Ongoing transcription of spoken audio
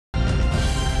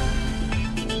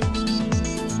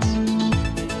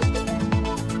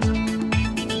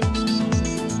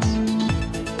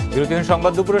Bulletin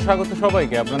সংবাদ দুপুরে স্বাগত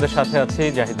সবাইকে। আপনাদের সাথে আছে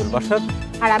জাহিদুল বাসার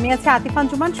আর আমি আছি আতিফান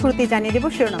জুমান। শুরুতেই জানিয়ে দেব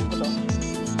শিরোনামগুলো।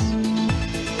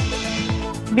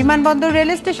 বিমানবন্দর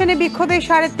রেল স্টেশনে বিক্ষোভে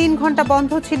 3.5 ঘন্টা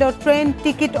বন্ধ ছিল ট্রেন।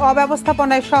 টিকিট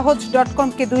অব্যবস্থাপনায়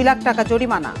সহজ.কমকে 2 লাখ টাকা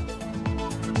জরিমানা।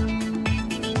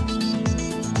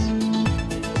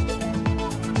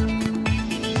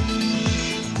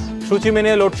 সূচি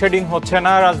মেনে লোডশেডিং হচ্ছে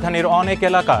না রাজধানীর অনেক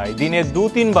এলাকায়। দিনে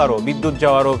 2-3 বারও বিদ্যুৎ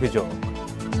যাওয়ার অভিযোগ।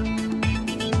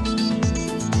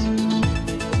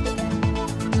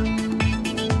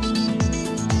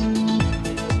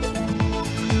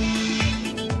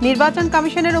 নির্বাচন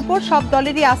কমিশনের উপর সব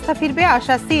দলেরই আস্থা ফিরবে,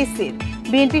 আশ্বাস সিইসির।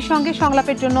 বিএনপির সঙ্গে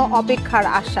সংলাপের জন্য অপেক্ষার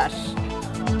আশ্বাস।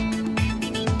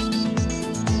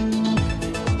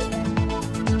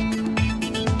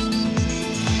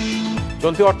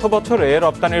 চলতি অর্থ বছরে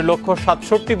রপ্তানির লক্ষ্য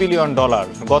 $67 বিলিয়ন।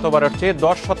 গতবারের চেয়ে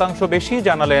 10% বেশি,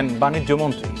 জানালেন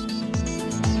বাণিজ্যমন্ত্রী।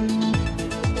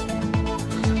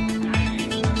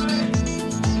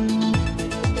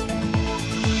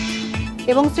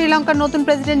 এবং শ্রীলঙ্কার নতুন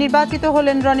প্রেসিডেন্ট নির্বাচিত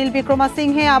হলেন রনিল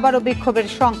বিক্রমাসিংহে। আবারও বিক্ষোভের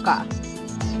শঙ্কা।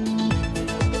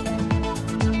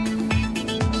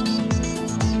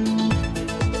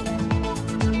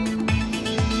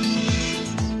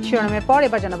 শিরোনামের পর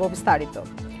এবার জানাবো বিস্তারিত।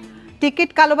 টিকিট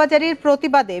কালোবাজারির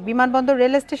প্রতিবাদে বিমানবন্দর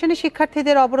রেল স্টেশনে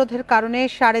শিক্ষার্থীদের অবরোধের কারণে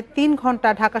 3.5 ঘন্টা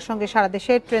ঢাকার সঙ্গে সারা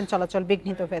দেশে ট্রেন চলাচল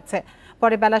বিঘ্নিত হয়েছে।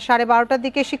 পরে বেলা 12:30টার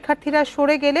দিকে শিক্ষার্থীরা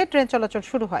সরে গেলে ট্রেন চলাচল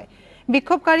শুরু হয়।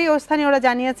 বিক্ষোভকারী ও স্থানীয়রা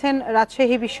জানিয়েছেন,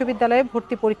 রাজশাহী বিশ্ববিদ্যালয়ে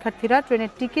ভর্তি পরীক্ষার্থীরা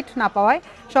ট্রেনের টিকিট না পাওয়ায়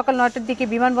সকাল 9টার দিকে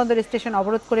বিমানবন্দর স্টেশন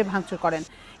অবরোধ করে ভাঙচুর করেন।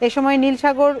 এ সময়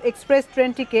নীলসাগর এক্সপ্রেস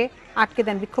ট্রেনটিকে আটকে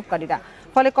দেন বিক্ষোভকারীরা।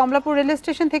 ফলে কমলাপুর রেল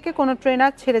স্টেশন থেকে কোনো ট্রেন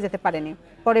আর ছেড়ে যেতে পারেনি।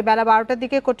 পরে বেলা 12টার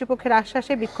দিকে কর্তৃপক্ষের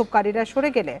আশ্বাসে বিক্ষোভকারীরা সরে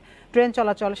গেলে ট্রেন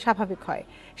চলাচল স্বাভাবিক হয়।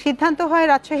 সিদ্ধান্ত হয়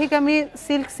রাজশাহীগামী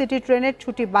সিল্ক সিটি ট্রেনের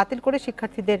ছুটি বাতিল করে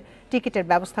শিক্ষার্থীদের টিকিটের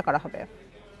ব্যবস্থা করা হবে।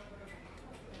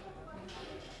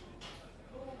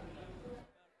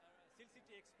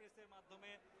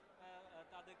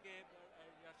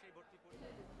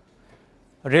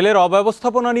 রেলের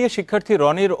অব্যবস্থাপনা নিয়ে শিক্ষার্থী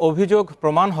রনির অভিযোগ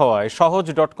প্রমাণ হওয়ায়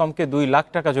সহজ.কমকে 2 লাখ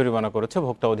টাকা জরিমানা করেছে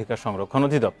ভোক্তা অধিকার সংরক্ষণ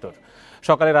অধিদপ্তর।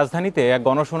 সকালে রাজধানীতে এক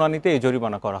গণশুনানিতে এই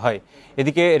জরিমানা করা হয়।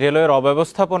 এদিকে রেলওয়ের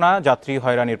অব্যবস্থাপনা, যাত্রী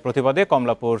হয়রানির প্রতিবাদে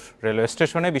কমলাপুর রেলওয়ে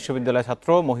স্টেশনে বিশ্ববিদ্যালয় ছাত্র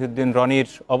মহিউদ্দিন রনির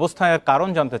অবস্থানের কারণ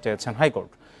জানতে চেয়েছেন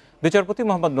হাইকোর্ট। বিচারপতি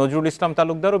মোহাম্মদ নজরুল ইসলাম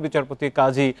তালুকদার ও বিচারপতি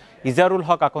কাজী ইজারুল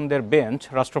হক আকন্দের বেঞ্চ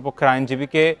রাষ্ট্রপক্ষের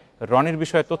আইনজীবীকে রনির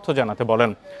বিষয়ে তথ্য জানাতে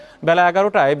বলেন। বেলা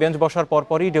 11টায় বেঞ্চ বসার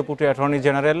পরপরই ডেপুটি অ্যাটর্নি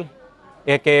জেনারেল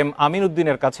AKM আমিন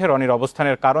উদ্দিনের কাছে রনির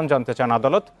অবস্থানের কারণ জানতে চান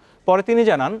আদালত। পরে তিনি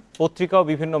জানান, পত্রিকা ও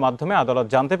বিভিন্ন মাধ্যমে আদালত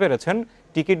জানতে পেরেছেন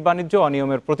টিকিট বাণিজ্য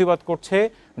অনিয়মের প্রতিবাদ করছে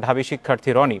ঢাবি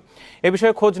শিক্ষার্থী রনি। এ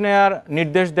বিষয়ে খোঁজ নেয়ার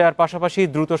নির্দেশ দেওয়ার পাশাপাশি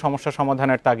দ্রুত সমস্যা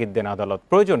সমাধানের তাগিদ দেন আদালত।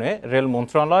 প্রয়োজনে রেল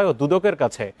মন্ত্রণালয় ও দুদকের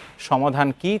কাছে সমাধান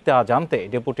কি তা জানতে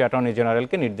ডেপুটি অ্যাটর্নি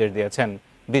জেনারেলকে নির্দেশ দিয়েছেন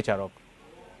বিচারক।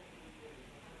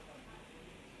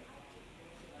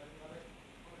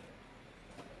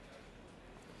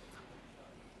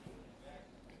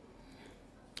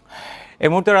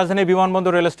 এই মুহূর্তে রাজধানী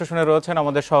বিমানবন্দর রেল স্টেশনে রয়েছেন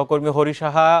আমাদের সহকর্মী হরি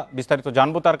সাহা। বিস্তারিত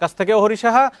জানবো তার কাছ থেকে। হরি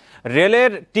সাহা,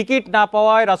 রেলের টিকিট না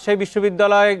পাওয়ায় রাজশাহী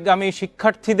বিশ্ববিদ্যালয়গামী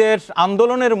শিক্ষার্থীদের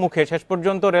আন্দোলনের মুখে শেষ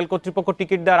পর্যন্ত রেল কর্তৃপক্ষ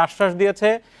টিকিট দেওয়ার আশ্বাস দিয়েছে।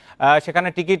 সেখানে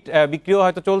টিকিট বিক্রিও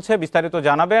হয়তো চলছে, বিস্তারিত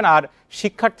জানাবেন। আর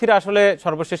শিক্ষার্থীরা আসলে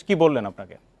সর্বশেষ কি বললেন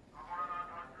আপনাকে?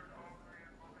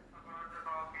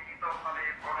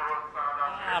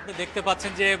 আপনি দেখতে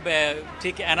পাচ্ছেন যে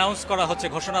ঠিক অ্যানাউন্স করা হচ্ছে,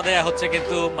 ঘোষণা দেওয়া হচ্ছে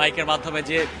কিন্তু মাইকের মাধ্যমে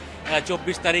যে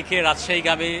 24 তারিখে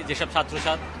রাজশাহীগামী যেসব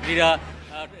ছাত্রছাত্রীরা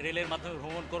রেলের মাধ্যমে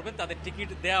ভ্রমণ করবেন তাদের টিকিট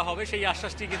দেওয়া হবে, সেই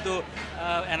আশ্বাসটি কিন্তু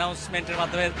অ্যানাউন্সমেন্টের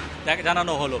মাধ্যমে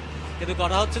জানানো হলো। কিন্তু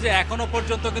কথা হচ্ছে যে এখনো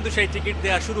পর্যন্ত কিন্তু সেই টিকিট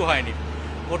দেওয়া শুরু হয়নি।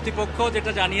 কর্তৃপক্ষ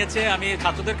যেটা জানিয়েছে, আমি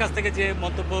ছাত্রদের কাছ থেকে যে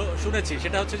মন্তব্য শুনেছি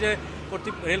সেটা হচ্ছে যে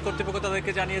রেল কর্তৃপক্ষ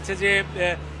তাদেরকে জানিয়েছে যে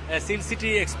সিল্ক সিটি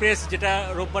এক্সপ্রেস যেটা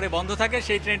রোববারে বন্ধ থাকে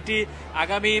সেই ট্রেনটি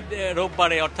আগামী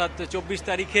রোববারে অর্থাৎ 24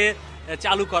 তারিখে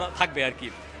চালু করা থাকবে আর কি।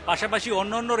 পাশাপাশি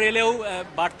অন্যান্য রেলেও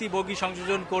বাড়তি বগি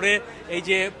সংযোজন করে এই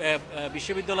যে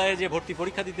বিশ্ববিদ্যালয়ে যে ভর্তি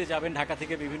পরীক্ষা দিতে যাবেন ঢাকা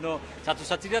থেকে বিভিন্ন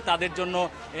ছাত্রছাত্রীরা, তাদের জন্য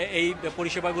এই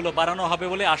পরিষেবাগুলো বাড়ানো হবে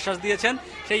বলে আশ্বাস দিয়েছেন।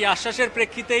 সেই আশ্বাসের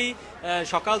প্রেক্ষিতেই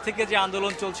সকাল থেকে যে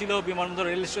আন্দোলন চলছিল বিমানবন্দর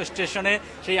রেল স্টেশনে,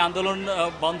 সেই আন্দোলন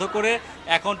বন্ধ করে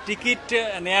এখন টিকিট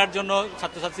নেয়ার জন্য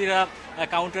ছাত্রছাত্রীরা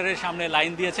কাউন্টারের সামনে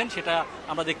লাইন দিয়েছেন, সেটা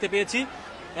আমরা দেখতে পেয়েছি।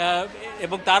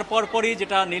 এবং তারপর পরই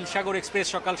যেটা নীলসাগর এক্সপ্রেস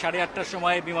সকাল 8:30টার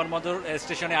সময় বিমানবন্দর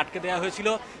স্টেশনে আটকে দেওয়া হয়েছিল,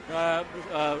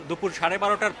 দুপুর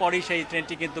 12:30টার পরই সেই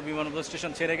ট্রেনটি কিন্তু বিমানবন্দর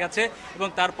স্টেশন ছেড়ে গেছে। এবং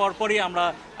তারপর পরই আমরা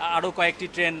আরও কয়েকটি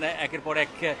ট্রেন একের পর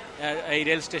এক এই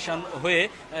রেল স্টেশন হয়ে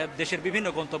দেশের বিভিন্ন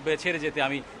গন্তব্যে ছেড়ে যেতে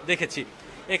আমি দেখেছি।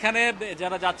 এখানে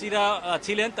যারা যাত্রীরা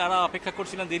ছিলেন তারা অপেক্ষা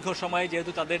করছিলেন দীর্ঘ সময়,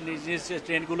 যেহেতু তাদের নিজ নিজ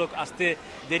ট্রেনগুলো আসতে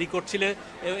দেরি করছিল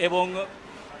এবং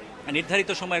নির্ধারিত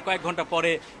সময়ের কয়েক ঘন্টা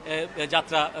পরে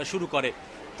যাত্রা শুরু করে।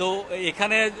 তো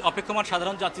এখানে অপেক্ষমান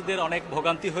সাধারণ যাত্রীদের অনেক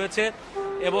ভোগান্তি হয়েছে।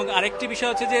 এবং আরেকটি বিষয়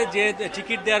হচ্ছে যে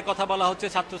টিকিট দেওয়ার কথা বলা হচ্ছে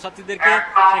ছাত্রছাত্রীদেরকে,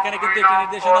 সেখানে কিন্তু একটি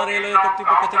নির্দেশনা রেলওয়ে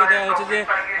কর্তৃপক্ষ থেকে দেওয়া হয়েছে যে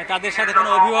তাদের সাথে কোনো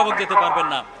অভিভাবক যেতে পারবেন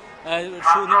না।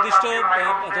 সুনির্দিষ্ট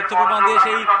তথ্য প্রমাণ দিয়ে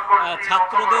সেই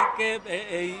ছাত্রদেরকে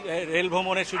এই রেল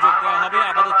ভ্রমণের সুযোগ দেওয়া হবে,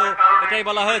 আপাতত এটাই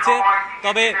বলা হয়েছে।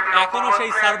 তবে এখনো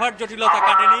সেই সার্ভার জটিলতা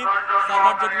কাটেনি।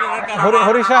 সার্ভার জটিলতার কারণে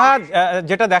হরিসাহা,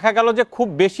 যেটা দেখা গেল যে খুব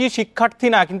বেশি শিক্ষার্থী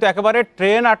না, কিন্তু একেবারে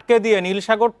ট্রেন আটকে দিয়ে,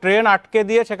 নীলসাগর ট্রেন আটকে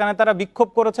দিয়ে সেখানে তারা বিক্ষোভ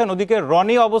করেছেন। ওদিকে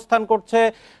রনি অবস্থান করছে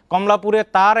কমলাপুরে,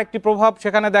 তার একটি প্রভাব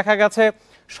সেখানে দেখা গেছে।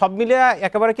 সব মিলিয়ে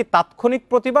একেবারে কি তাৎক্ষণিক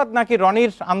প্রতিবাদ, নাকি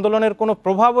রনির আন্দোলনের কোনো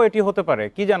প্রভাবও এটি হতে পারে,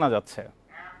 কি জানা যাচ্ছে?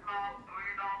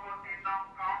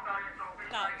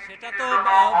 সেটা তো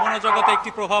মনোজগতে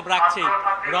একটি প্রভাব রাখছেই।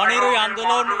 রনির ওই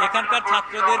আন্দোলন এখানকার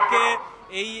ছাত্রদেরকে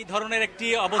এই ধরনের একটি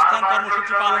অবস্থান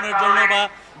কর্মসূচি পালনের জন্য বা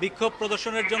বিক্ষোভ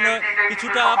প্রদর্শনের জন্য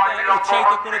কিছুটা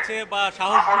উৎসাহিত করেছে বা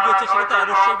সাহস জুগিয়েছে, সেটা তো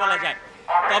অবশ্যই বলা যায়।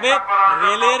 তবে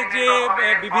রেলের যে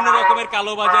বিভিন্ন রকমের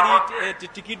কালোবাজারি,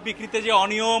 টিকিট বিক্রিতে যে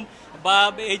অনিয়ম বা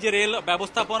এই যে রেল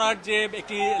ব্যবস্থাপনার যে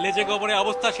একটি লেজে গোবরে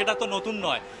অবস্থা, সেটা তো নতুন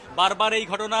নয়। বারবার এই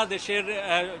ঘটনা দেশের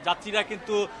যাত্রীরা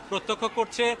কিন্তু প্রত্যক্ষ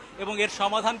করছে এবং এর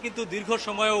সমাধান কিন্তু দীর্ঘ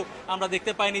সময়েও আমরা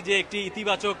দেখতে পাইনি যে একটি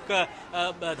ইতিবাচক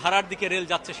ধারার দিকে রেল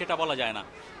যাচ্ছে, সেটা বলা যায় না।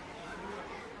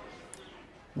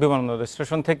 বিমানবন্দর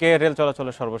স্টেশন থেকে রেল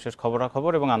চলাচলের সর্বশেষ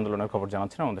খবরাখবর এবং আন্দোলনের খবর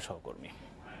জানাচ্ছেন আমাদের সহকর্মী।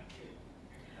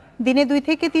 দিনে 2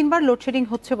 থেকে 3 বার লোডশেডিং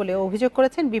হচ্ছে বলে অভিযোগ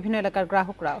করেছেন বিভিন্ন এলাকার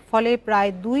গ্রাহকরা। ফলে প্রায়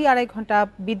 2-2.5 ঘন্টা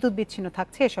বিদ্যুৎ বিচ্ছিন্ন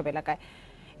থাকছে এসব এলাকায়।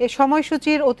 এ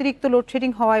সময়সূচির অতিরিক্ত লোডশেডিং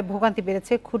হওয়ায় ভোগান্তি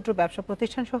বেড়েছে ক্ষুদ্র ব্যবসা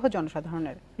প্রতিষ্ঠান সহ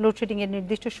জনসাধারণের। লোডশেডিং এর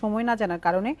নির্দিষ্ট সময় না জানার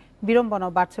কারণে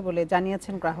বিড়ম্বনাও বাড়ছে বলে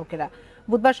জানিয়েছেন গ্রাহকেরা।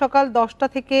 বুধবার সকাল 10টা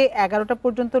থেকে 11টা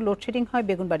পর্যন্ত লোডশেডিং হয়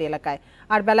বেগুনবাড়ি এলাকায়,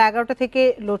 আর বেলা 11টা থেকে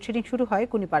লোডশেডিং শুরু হয়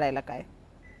কুনিপাড়া এলাকায়।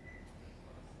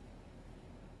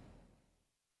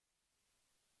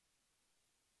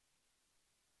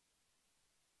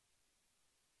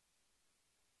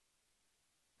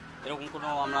 এরকম কোনো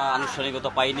আমরা আনুষ্ঠানিকতা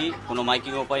পাইনি, কোনো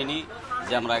মাইকিংও পাইনি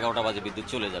যে আমরা 11টা বাজে বিদ্যুৎ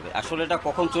চলে যাবে। আসলে এটা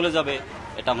কখন চলে যাবে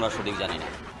এটা আমরা সঠিক জানি না।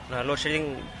 লোডশেডিং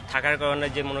থাকার কারণে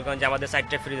যে মনে করেন যে আমাদের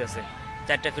 4টা ফ্রিজ আছে,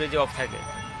 4টা ফ্রিজে অফ থাকে,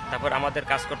 তারপর আমাদের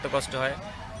কাজ করতে কষ্ট হয়,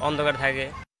 অন্ধকার থাকে।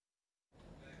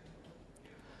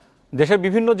 দেশের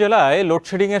বিভিন্ন জেলায়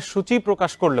লোডশেডিংয়ের সূচি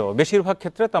প্রকাশ করলেও বেশিরভাগ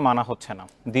ক্ষেত্রে তা মানা হচ্ছে না।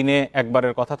 দিনে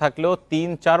একবারের কথা থাকলেও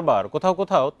 3-4 বার, কোথাও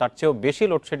কোথাও তার চেয়েও বেশি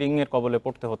লোডশেডিংয়ের কবলে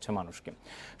পড়তে হচ্ছে মানুষকে।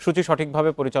 সূচি সঠিকভাবে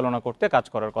পরিচালনা করতে কাজ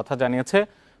করার কথা জানিয়েছে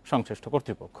সংশ্লিষ্ট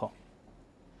কর্তৃপক্ষ।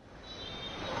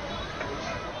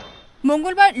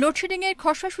 মঙ্গলবার লোডশেডিংয়ের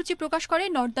খসড়া সূচি প্রকাশ করে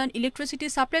Northern electricity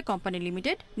supply company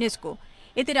limited NESCO.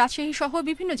 এতে রাজশাহী সহ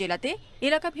বিভিন্ন জেলাতে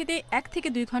এলাকা ভেদে 1 থেকে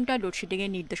 2 ঘন্টা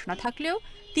লোডশেডিংয়ের নির্দেশনা থাকলেও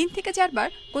 3 থেকে 4 বার,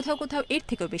 কোথাও কোথাও এর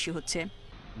থেকেও বেশি হচ্ছে।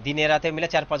 দিনে রাতে মিলে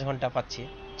 4-5 ঘন্টা পাচ্ছি,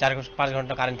 4-5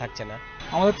 ঘন্টা কারেন্ট থাকছে না।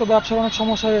 আমাদের তো ব্যবসার অনেক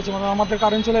সমস্যা হয়েছে, মানে আমাদের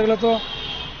কারেন্ট চলে গেলে তো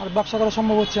আর ব্যবসা করা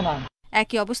সম্ভব হচ্ছে না।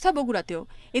 একই অবস্থা বগুড়াতেও।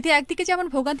 এতে একদিকে যেমন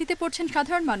ভোগান্তিতে পড়ছেন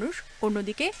সাধারণ মানুষ,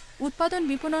 অন্যদিকে উৎপাদন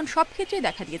বিপণন সব ক্ষেত্রে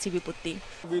দেখা দিয়েছে বিপত্তি।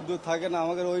 বিদ্যুৎ থাকে না,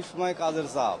 আমাদের ওই সময় কাজের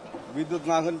চাপ, বিদ্যুৎ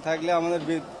না থাকলে আমাদের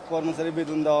কর্মচারী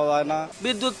বেতন দেওয়া যায় না।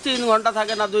 বিদ্যুৎ 3 ঘন্টা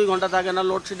থাকে না, 2 ঘন্টা থাকে না,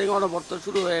 লোডশেডিং অনবরত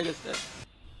শুরু হয়ে গেছে।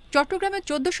 চট্টগ্রামে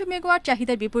 1400 মেগাওয়াট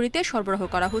চাহিদার বিপরীতে সরবরাহ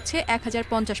করা হচ্ছে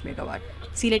 1050 মেগাওয়াট।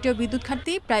 সিলেটেও বিদ্যুৎ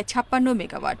ঘাটতি প্রায় 56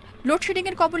 মেগাওয়াট। লোডশেডিং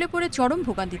এর কবলে পড়ে চরম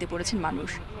ভোগান্তিতে পড়েছেন মানুষ।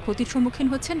 ক্ষতির সম্মুখীন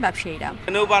হচ্ছেন ব্যবসায়ীরা।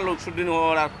 এনেও বা লোডশেডিং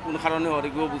হওয়ার আর কোন কারণে হওয়ার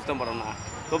কেউ বুঝতে পারে না,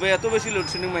 তবে এত বেশি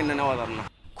লোডশেডিং মাইনে নেওয়া যায় না।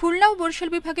 খুলনা ও বরিশাল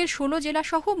বিভাগের 16 জেলা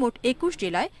সহ মোট 21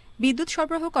 জেলায় বিদ্যুৎ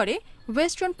সরবরাহ করে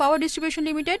western power distribution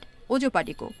limited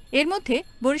Ozopadico. এর মধ্যে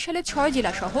বরিশালের 6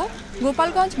 জেলা সহ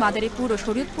গোপালগঞ্জ, মাদারীপুর ও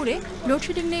শরীয়তপুরে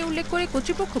লোডশেডিং নেই উল্লেখ করে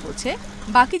কর্তৃপক্ষ বলছে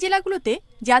বাকি জেলাগুলোতে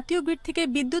জাতীয় গ্রিড থেকে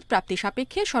বিদ্যুৎ প্রাপ্তি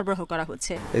সাপেক্ষে সরবরাহ করা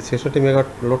হচ্ছে। এই 66 মেগাওয়াট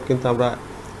লোড কিন্তু আমরা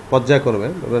পর্যায়ক্রমে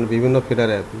বিভিন্ন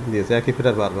ফিডারে দিয়েছি, একই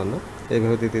ফিডার বারবার না,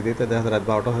 এইভাবে দিতে দিতে দেখা যায় রাত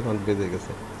 12টা হয়তো বেজে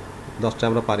গেছে। 10টায়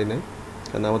আমরা পারি নাই,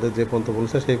 কারণ আমাদের যে পর্যন্ত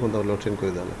বলছে সেই পর্যন্ত লোডশেডিং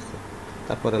করে দেওয়া লাগছে,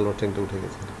 তারপরে লোডশেডিংটা উঠে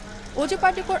গেছে।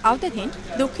 ওজোপাডিকোর আওতাধীন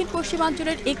দক্ষিণ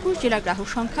পশ্চিমাঞ্চলের 21 জেলার গ্রাহক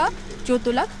সংখ্যা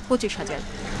 14,25,000।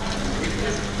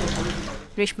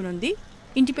 রেশমি নন্দী,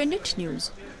 ইন্ডিপেন্ডেন্ট নিউজ।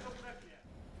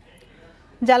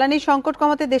 জ্বালানি সংকট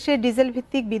কমাতে দেশে ডিজেল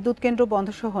ভিত্তিক বিদ্যুৎ কেন্দ্র বন্ধ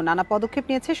সহ নানা পদক্ষেপ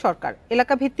নিয়েছে সরকার।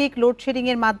 এলাকা ভিত্তিক লোডশেডিং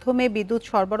এর মাধ্যমে বিদ্যুৎ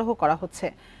সরবরাহ করা হচ্ছে।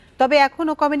 তবে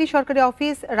এখনও কমেনি সরকারি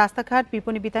অফিস, রাস্তাঘাট,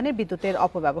 বিপণী বিতানে বিদ্যুতের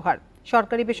অপব্যবহার।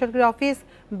 সরকারি বেসরকারি অফিস,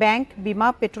 ব্যাংক, বিমা,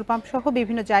 পেট্রোল পাম্প সহ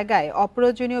বিভিন্ন জায়গায়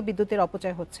অপ্রয়োজনীয় বিদ্যুতের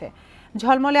অপচয় হচ্ছে।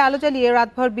 ঝলমলে আলো জ্বালিয়ে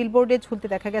রাতভর বিলবোর্ডে ঝুলতে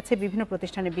দেখা গেছে বিভিন্ন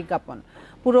প্রতিষ্ঠানের বিজ্ঞাপন।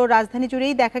 পুরো রাজধানী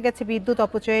জুড়েই দেখা গেছে বিদ্যুৎ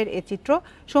অপচয়ের এ চিত্র।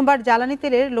 সোমবার জ্বালানি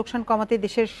তেলের লোকসান কমাতে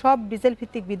দেশের সব ডিজেল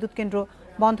ভিত্তিক বিদ্যুৎ কেন্দ্র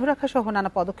বন্ধ রাখা সহ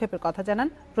নানা পদক্ষেপের কথা জানান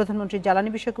প্রধানমন্ত্রীর জ্বালানি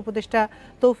বিষয়ক উপদেষ্টা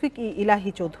তৌফিক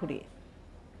ইলাহি চৌধুরী।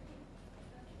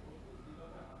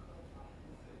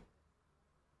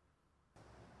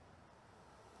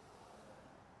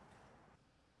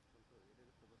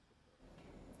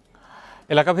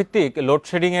 এলাকাভিত্তিক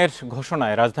লোডশেডিংয়ের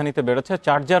ঘোষণায় রাজধানীতে বেড়েছে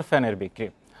চার্জার ফ্যানের বিক্রি।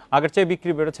 আগের চেয়ে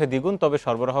বিক্রি বেড়েছে দ্বিগুণ, তবে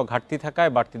সরবরাহ ঘাটতি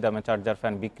থাকায় বাড়তি দামে চার্জার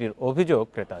ফ্যান বিক্রির অভিযোগ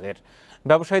ক্রেতাদের।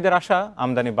 ব্যবসায়ীদের আশা,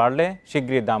 আমদানি বাড়লে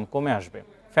শিগগিরই দাম কমে আসবে।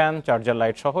 ফ্যান, চার্জার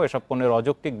লাইট সহ এসব পণ্যের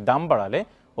অযৌক্তিক দাম বাড়ালে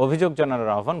অভিযোগ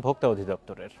জানানোর আহ্বান ভোক্তা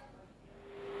অধিদপ্তরের।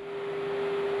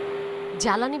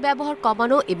 জ্বালানি ব্যবহার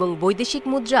কমানো এবং বৈদেশিক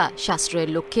মুদ্রা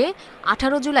সাশ্রয়ের লক্ষ্যে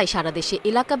 18 জুলাই সারা দেশে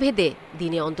এলাকা ভেদে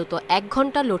দিনে অন্তত 1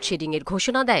 ঘন্টা লোডশেডিংয়ের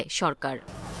ঘোষণা দেয় সরকার।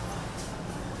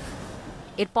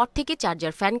 এরপর থেকে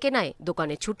চার্জার ফ্যান কেনায়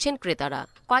দোকানে ছুটছেন ক্রেতারা।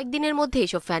 কয়েকদিনের মধ্যে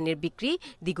এসব ফ্যানের বিক্রি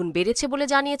দ্বিগুণ বেড়েছে বলে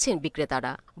জানিয়েছেন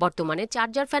বিক্রেতারা। বর্তমানে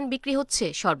চার্জার ফ্যান বিক্রি হচ্ছে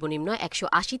সর্বনিম্ন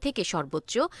 180 থেকে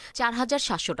সর্বোচ্চ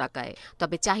 4700 টাকায়।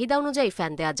 তবে চাহিদা অনুযায়ী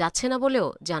ফ্যান দেয়া যাচ্ছে না বলেও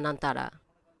জানান তারা।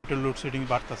 লোডশেডিং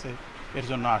বাড়তেছে, এর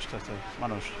জন্য আসতেছে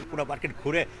মানুষ। পুরো মার্কেট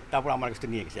ঘুরে তারপর আমার কাছে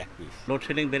নিয়ে গেছে এক পিস।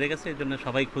 লোডশেডিং বেড়ে গেছে, এই জন্য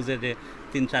সবাই খুঁজে যে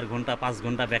 3-4 ঘন্টা 5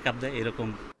 ঘন্টা ব্যাকআপ দেয় এরকম।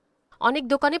 অনেক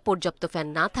দোকানে পর্যাপ্ত ফ্যান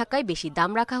না থাকায় বেশি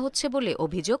দাম রাখা হচ্ছে বলে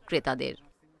অভিযোগ ক্রেতাদের।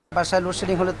 বাসায়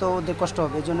লোডশেডিং হলে তো ওদের কষ্ট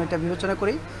হবে, এই জন্য এটা বিবেচনা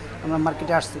করি আমরা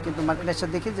মার্কেটে আসছি, কিন্তু মার্কেটে এসে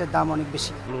দেখি যে দাম অনেক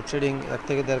বেশি। লোডশেডিং 1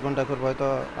 থেকে 1.5 ঘন্টা করবো, হয়তো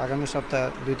আগামী সপ্তাহে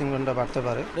 2-3 ঘন্টা বাড়তে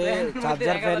পারে।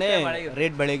 চার্জার ফ্যানে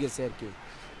রেট বেড়ে গেছে আর কি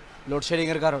লোডশেডিং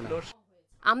এর কারণে।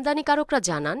 আমদানিকারকরা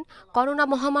জানান, করোনা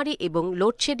মহামারী এবং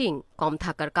লোডশেডিং কম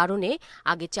থাকার কারণে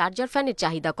আগে চার্জার ফ্যানের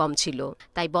চাহিদা কম ছিল,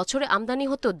 তাই বছরে আমদানি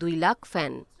হতো 2 লাখ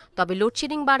ফ্যান। তবে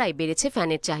লোডশেডিং বাড়ায় বেড়েছে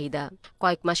ফ্যানের চাহিদা।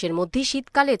 কয়েক মাসের মধ্যেই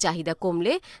শীতকালে চাহিদা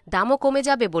কমলে দামও কমে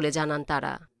যাবে বলে জানান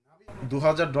তারা।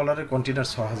 $2000 কন্টেনার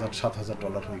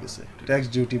 $6000-7000 হয়ে গেছে। ট্যাক্স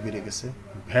ডিউটি বেড়ে গেছে,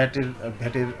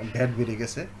 ভ্যাট বেড়ে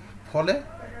গেছে, ফলে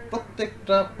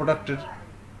প্রত্যেকটা প্রোডাক্টের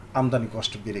আমদানি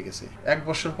কষ্ট বেড়ে গেছে। 1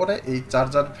 বছর পরে এই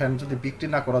চার্জার ফ্যান যদি বিক্রি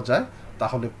না করা যায়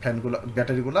তাহলে ফ্যানগুলো,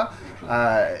 ব্যাটারিগুলো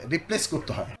রিপ্লেস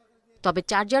করতে হয়। তবে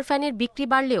চার্জার ফ্যানের বিক্রি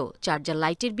বাড়লেও চার্জার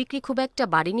লাইটের বিক্রি খুব একটা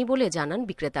বাড়েনি বলে জানান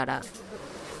বিক্রেতারা।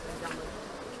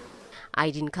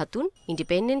 Irin Khatun,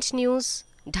 independent news,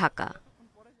 Dhaka.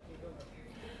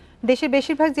 দেশের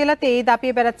বেশিরভাগ জেলাতেই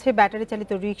দাপিয়ে বেড়াচ্ছে ব্যাটারি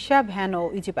চালিত রিকশা, ভ্যান ও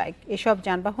ইজি বাইক। এসব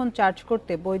যানবাহন চার্জ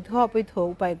করতে বৈধ অবৈধ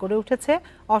উপায় গড়ে উঠেছে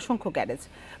অসংখ্য গ্যারেজ।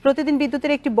 প্রতিদিন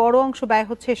বিদ্যুতের একটি বড় অংশ ব্যয়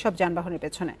হচ্ছে এসব যানবাহনের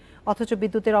পেছনে, অথচ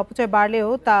বিদ্যুতের অপচয় বাড়লেও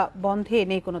তা বন্ধে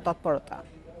নেই কোনো তৎপরতা।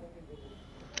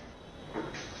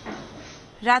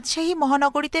 রাজশাহী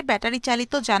মহানগরীতে ব্যাটারি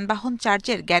চালিত যানবাহন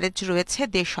চার্জের গ্যারেজ রয়েছে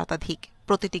 1.5 শতাধিক।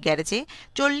 প্রতিটি গ্যারেজে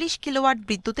 40 কিলোওয়াট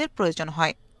বিদ্যুতের প্রয়োজন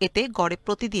হয়। এতে গড়ে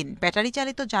প্রতিদিন ব্যাটারি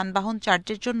চালিত যানবাহন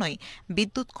চার্জের জন্যই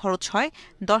বিদ্যুৎ খরচ হয়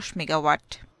 10 মেগাওয়াট।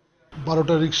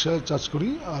 12টা রিক্সা চার্জ করি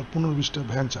আর 15-20টা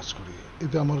ভ্যান চার্জ করি,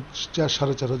 এতে আমার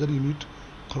 4,500 ইউনিট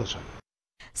খরচ হয়।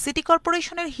 সিটি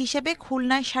কর্পোরেশনের হিসেবে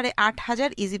খুলনায়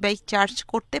 8,500 ইজি বাইক চার্জ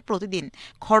করতে প্রতিদিন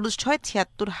খরচ হয়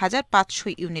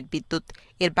 76,500 ইউনিট বিদ্যুৎ।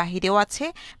 এর বাহিরেও আছে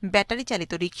ব্যাটারি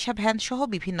চালিত রিকশা, ভ্যান সহ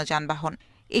বিভিন্ন যানবাহন।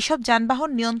 এসব যানবাহন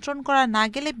নিয়ন্ত্রণ করা না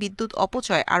গেলে বিদ্যুৎ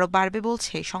অপচয় আরও বাড়বে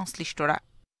বলছে সংশ্লিষ্টরা।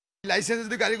 লাইসেন্স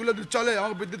যদি গাড়িগুলো চলে,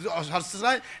 আমার বিদ্যুৎ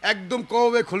সাশ্রয় একদম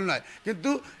কমবে খুলনায়, কিন্তু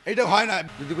এটা হয় না।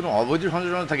 যদি কোনো অবৈধ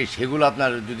সংযোজন থাকে সেগুলো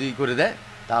আপনার যদি করে দেয়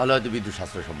তাহলে হয়তো বিদ্যুৎ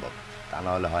সাশ্রয় সম্ভব, তা না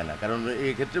হলে হয় না। কারণ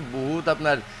এই ক্ষেত্রে বহুত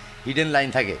আপনার হিডেন লাইন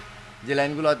থাকে, যে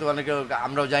লাইনগুলো হয়তো অনেকে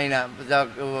আমরাও জানি না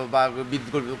বা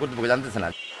বিদ্যুৎ কর্তৃপক্ষ জানতেছে না।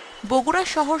 বগুড়া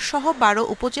শহর সহ 12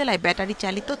 উপজেলায় ব্যাটারি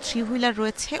চালিত 3 হুইলার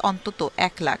রয়েছে অন্তত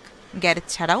 1 লাখ। গ্যারেজ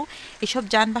ছাড়াও এসব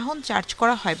যানবাহন চার্জ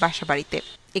করা হয় বাসাবাড়িতে।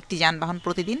 একটি যানবাহন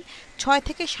প্রতিদিন 6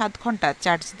 থেকে 7 ঘন্টা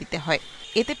চার্জ দিতে হয়।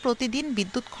 এতে প্রতিদিন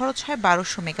বিদ্যুৎ খরচ হয়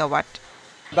 1200 মেগাওয়াট।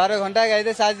 12 ঘন্টা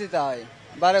গাড়িতে চার্জ দিতে হয়,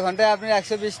 12 ঘন্টায় আপনি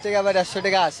 120 টাকা বা 150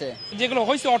 টাকা আসে। যেগুলো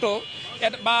হয়েছে অটো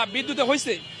বা বিদ্যুতে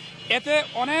হয়েছে, এতে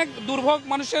অনেক দুর্ভোগ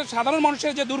মানুষের, সাধারণ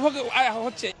মানুষের যে দুর্ভোগ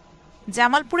হচ্ছে।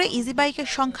 জামালপুরে ইজি বাইকের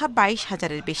সংখ্যা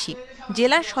 22,000-এর বেশি।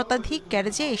 জেলার শতাধিক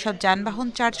গ্যারেজে এসব যানবাহন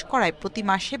চার্জ করায় প্রতি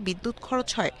মাসে বিদ্যুৎ খরচ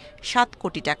হয় 7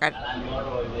 কোটি টাকার।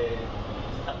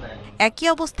 একই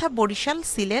অবস্থা বরিশাল,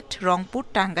 সিলেট, রংপুর,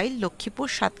 টাঙ্গাইল, লক্ষ্মীপুর,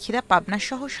 সাতক্ষীরা, পাবনা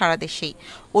সহ সারা দেশেই।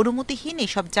 অনুমতিহীন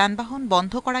এসব যানবাহন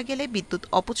বন্ধ করা গেলে বিদ্যুৎ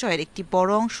অপচয়ের একটি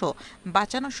বড় অংশ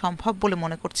বাঁচানো সম্ভব বলে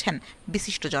মনে করছেন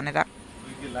বিশিষ্টজনেরা।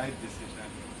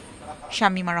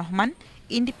 Shamima Rahman,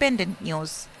 independent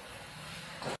news.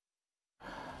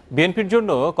 বিএনপির জন্য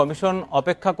কমিশন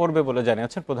অপেক্ষা করবে বলে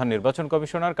জানিয়েছেন প্রধান নির্বাচন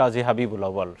কমিশনার কাজী হাবিবুল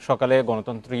আউয়াল। সকালে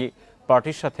গণতন্ত্রী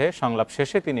পার্টির সাথে সংলাপ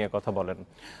শেষে তিনি কথা বলেন।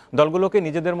 দলগুলোকে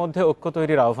নিজেদের মধ্যে ঐক্য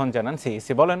তৈরির আহ্বান জানান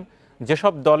সিইসি। বলেন,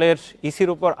 যেসব দলের ইসির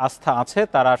উপর আস্থা আছে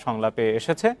তারা সংলাপে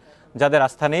এসেছে, যাদের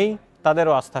আস্থা নেই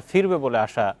তাদেরও আস্থা ফিরবে বলে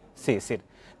আশা সিইসির।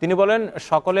 তিনি বলেন,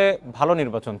 সকলে ভালো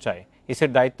নির্বাচন চায়।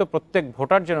 ইসির দায়িত্ব প্রত্যেক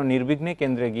ভোটার যেন নির্বিঘ্নে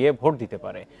কেন্দ্রে গিয়ে ভোট দিতে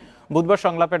পারে। বুধবার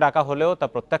সংলাপে ডাকা হলেও তা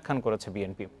প্রত্যাখ্যান করেছে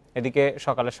বিএনপি। এদিকে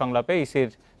সকালের সংলাপে ইসির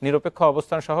নিরপেক্ষ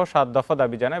অবস্থান সহ 7 দফা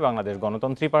দাবি জানায় বাংলাদেশ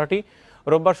গণতন্ত্রী পার্টি।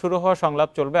 রোববার শুরু হওয়া সংলাপ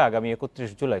চলবে আগামী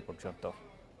 31 জুলাই পর্যন্ত।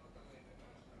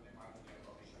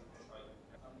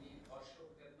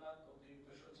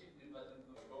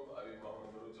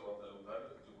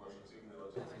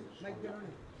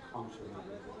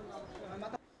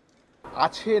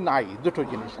 আছে নাই দুটো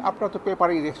জিনিস। আপনারা তো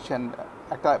পেপারেই দেখছেন,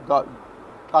 একটা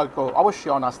কালকে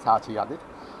অবশ্যই অনাস্থা আছে যাদের,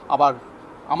 আবার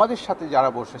আমাদের সাথে যারা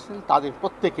বসেছেন তাদের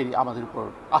প্রত্যেকেরই আমাদের উপর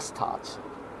আস্থা আছে,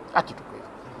 এতটুকুই।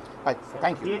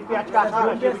 Thank you.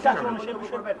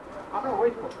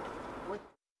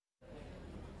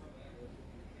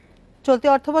 চলতি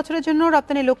অর্থবছরের জন্য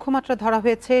রপ্তানি লক্ষ্যমাত্রা ধরা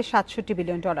হয়েছে $67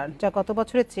 বিলিয়ন, যা গত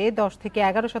বছরের চেয়ে 10 থেকে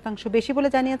 11% বেশি বলে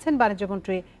জানিয়েছেন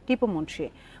বাণিজ্যমন্ত্রী টিপু মুন্সি।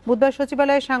 বুধবার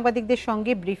সচিবালয়ে সাংবাদিকদের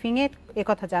সঙ্গে ব্রিফিংয়ে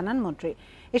একথা জানান মন্ত্রী।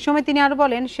 এ সময় তিনি আরও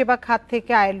বলেন, সেবা খাত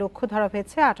থেকে আয়ের লক্ষ্য ধরা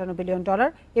হয়েছে $58 বিলিয়ন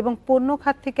এবং পণ্য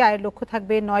খাত থেকে আয়ের লক্ষ্য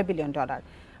থাকবে $9 বিলিয়ন।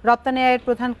 রপ্তানি আয়ের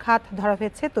প্রধান খাত ধরা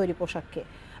হয়েছে তৈরি পোশাককে।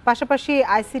 পাশাপাশি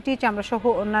আইসিটি, চামড়াসহ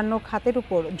অন্যান্য খাতের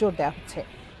উপর জোর দেওয়া হচ্ছে।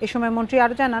 এ সময় মন্ত্রী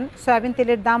আরও জানান, সয়াবিন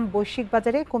তেলের দাম বৈশ্বিক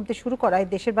বাজারে কমতে শুরু করায়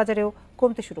দেশের বাজারেও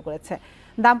কমতে শুরু করেছে।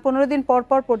 দাম 15 দিন পর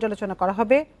পর পর্যালোচনা করা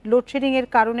হবে। লোডশেডিং এর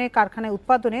কারণে কারখানায়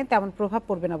উৎপাদনে তেমন প্রভাব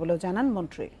পড়বে না বলেও জানান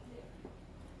মন্ত্রী।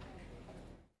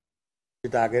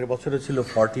 যেটা আগের বছরে ছিল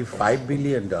 $45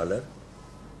 বিলিয়ন,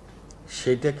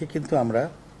 সেটাকে কিন্তু আমরা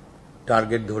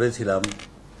টার্গেট ধরেছিলাম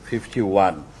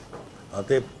 51।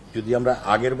 অতএব যদি আমরা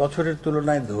আগের বছরের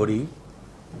তুলনায় ধরি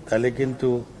তাহলে কিন্তু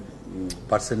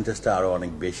পার্সেন্টেজটা আরো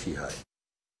অনেক বেশি হয়।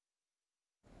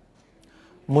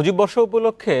 মুজিব বর্ষ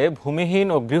উপলক্ষে ভূমিহীন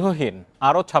ও গৃহহীন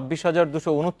আরও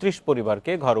 26,229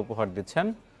 পরিবারকে ঘর উপহার দিচ্ছেন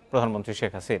প্রধানমন্ত্রী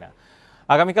শেখ হাসিনা।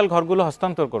 আগামীকাল ঘরগুলো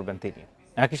হস্তান্তর করবেন তিনি।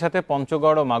 একই সাথে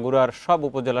পঞ্চগড় ও মাগুরার সব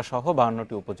উপজেলা সহ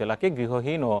 52টি উপজেলাকে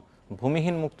গৃহহীন ও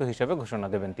ভূমিহীন মুক্ত হিসেবে ঘোষণা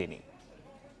দেবেন তিনি।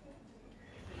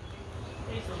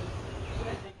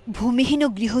 ভূমিহীন ও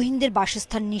গৃহহীনদের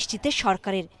বাসস্থান নিশ্চিতে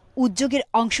সরকারের উদ্যোগের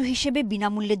অংশ হিসেবে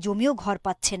বিনামূল্যে জমি ও ঘর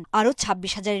পাচ্ছেন আরও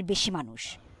 26,000-এর বেশি মানুষ।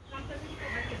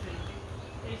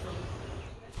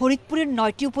 ফরিদপুরের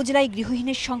 9টি উপজেলায়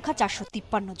গৃহহীনের সংখ্যা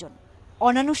 453 জন।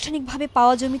 অনানুষ্ঠানিকভাবে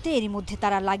পাওয়া জমিতে এরই মধ্যে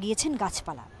তারা লাগিয়েছেন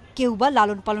গাছপালা, কেউ বা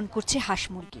লালন পালন করছে হাঁস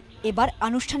মুরগি। এবার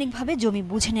আনুষ্ঠানিকভাবে জমি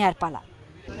বুঝে নেয়ার পালা।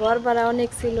 ঘর ভাড়া অনেক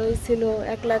ছিল,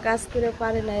 একলা কাজ করে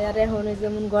পারে না, আর এখন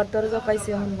যেমন ঘর দরজা পাইছে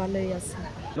এখন ভালোই আছে।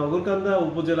 নগরকান্দা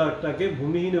উপজেলাটাকে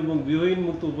ভূমিহীন এবং গৃহহীন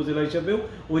মুক্ত উপজেলা হিসেবেও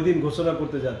ওই দিন ঘোষণা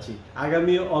করতে যাচ্ছি।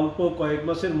 আগামী অল্প কয়েক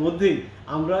মাসের মধ্যেই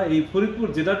আমরা এই ফরিদপুর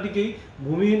জেলাটিকেই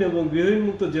ভূমিহীন এবং গৃহহীন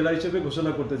মুক্ত জেলা হিসেবে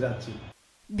ঘোষণা করতে যাচ্ছি।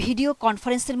 ভিডিও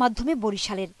কনফারেন্সের মাধ্যমে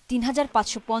বরিশালের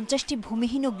 3,550টি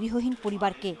ভূমিহীন ও গৃহহীন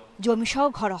পরিবারকে জমিসহ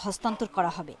ঘর হস্তান্তর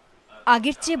করা হবে।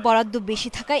 আগের চেয়ে বরাদ্দ বেশি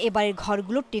থাকায় এবারের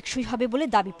ঘরগুলো টেকসই হবে বলে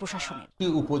দাবি প্রশাসনের।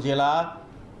 উপজেলা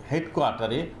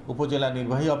হেডকোয়ার্টারে উপজেলা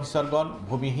নির্বাহী অফিসারগণ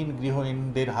ভূমিহীন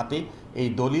গৃহহীনদের হাতে এই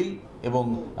দলিল এবং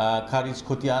খারিজ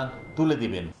খতিয়ান তুলে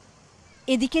দিবেন।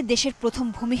 এদিকে দেশের প্রথম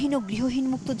ভূমিহীন ও গৃহহীন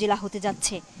মুক্ত জেলা হতে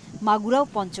যাচ্ছে মাগুরা ও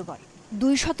পঞ্চগড়।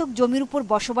 2 শতক জমির উপর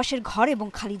বসবাসের ঘর এবং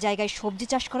খালি জায়গায় সবজি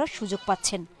চাষ করার সুযোগ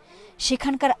পাচ্ছেন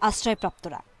সেখানকার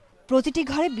আশ্রয়প্রাপ্তরা। প্রতিটি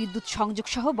ঘরে বিদ্যুৎ সংযোগ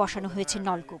সহ বসানো হয়েছে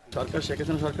নলকূপ। সরকার শেখ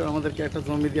হাসিনা সরকার আমাদেরকে একটা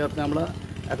জমি দেওয়াতে আমরা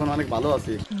এখন অনেক ভালো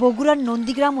আছি। বগুড়ার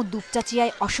নন্দীগ্রাম ও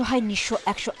দুপচাচিয়ায় অসহায় নিঃস্ব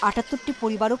 178টি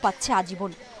পরিবারও পাচ্ছে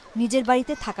আজীবন নিজের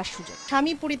বাড়িতে থাকার সুযোগ।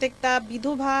 স্বামী পরিত্যক্তা,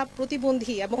 বিধবা,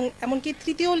 প্রতিবন্ধী এবং এমনকি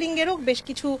তৃতীয় লিঙ্গেরও বেশ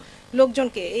কিছু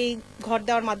লোকজনকে এই ঘর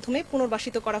দেওয়ার মাধ্যমে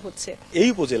পুনর্বাসিত করা হচ্ছে। এই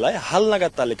উপজেলায়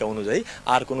হালনাগাদ তালিকা অনুযায়ী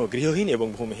আর কোনো গৃহহীন এবং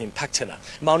ভূমিহীন থাকছে না।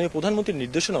 মাননীয় প্রধানমন্ত্রীর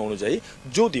নির্দেশনা অনুযায়ী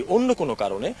যদি অন্য কোনো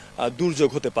কারণে দুর্যোগ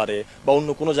হতে পারে বা অন্য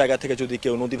কোনো জায়গা থেকে যদি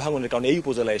কেউ নদী ভাঙনের কারণে এই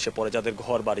উপজেলায় এসে পড়ে, যাদের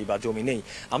ঘর বাড়ি বা জমি নেই,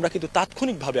 আমরা কিন্তু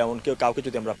তাৎক্ষণিকভাবে এমন কাউকে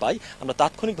যদি আমরা পাই, আমরা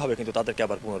তাৎক্ষণিকভাবে কিন্তু তাদেরকে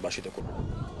আবার পুনর্বাসিত করব।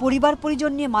 পরিবার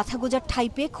পরিজন নিয়ে মাথা গোজার ঠাঁই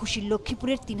পেয়ে খুশির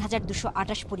লক্ষ্মীপুরের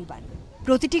 3,228 পরিবার।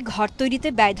 প্রতিটি ঘর তৈরিতে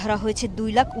ব্যয় ধরা হয়েছে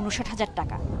 2,59,000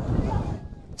 টাকা।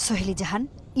 সোহেলি জাহান,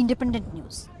 ইন্ডিপেন্ডেন্ট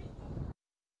নিউজ।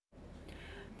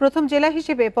 প্রথম জেলা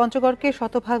হিসেবে পঞ্চগড়কে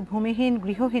শতভাগ ভূমিহীন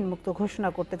গৃহহীন মুক্ত ঘোষণা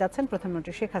করতে যাচ্ছেন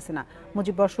প্রধানমন্ত্রী শেখ হাসিনা।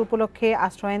 মুজিব বর্ষ উপলক্ষে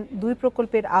আশ্রয়ন 2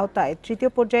 প্রকল্পের আওতায় তৃতীয়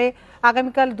পর্যায়ে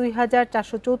আগামীকাল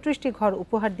 2,434টি ঘর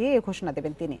উপহার দিয়ে এ ঘোষণা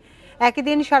দেবেন তিনি। একই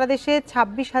দিন সারা দেশে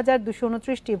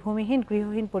 26,229টি ভূমিহীন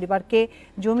গৃহহীন পরিবারকে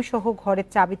জমিসহ ঘরের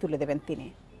চাবি তুলে দেবেন তিনি।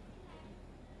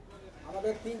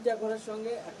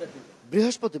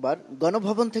 বৃহস্পতিবার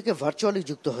গণভবন থেকে ভার্চুয়ালি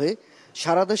যুক্ত হয়ে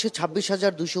সারা দেশে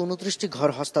 26,229টি ঘর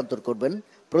হস্তান্তর করবেন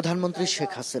প্রধানমন্ত্রী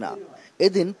শেখ হাসিনা।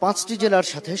 এদিন 5টি জেলার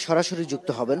সাথে সরাসরি যুক্ত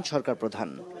হবেন সরকার প্রধান।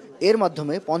 এর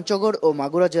মাধ্যমে পঞ্চগড় ও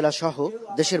মাগুরা জেলা সহ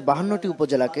দেশের 52টি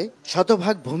উপজেলাকে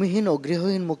শতভাগ ভূমিহীন ও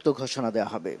গৃহহীন মুক্ত ঘোষণা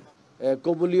দেওয়া হবে।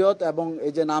 কবুলিয়ত এবং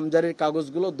এই যে নামজারির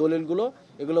কাগজগুলো, দলিলগুলো,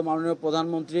 এগুলো মাননীয়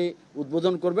প্রধানমন্ত্রী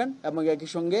উদ্বোধন করবেন এবং একই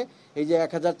সঙ্গে এই যে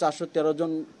 1413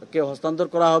 জনকে হস্তান্তর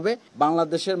করা হবে।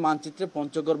 বাংলাদেশের মানচিত্রে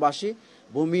পঞ্চগড়বাসী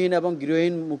ভূমিহীন এবং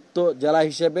গৃহহীন মুক্ত জেলা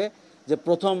হিসেবে যে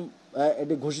প্রথম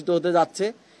এটি ঘোষিত হতে যাচ্ছে,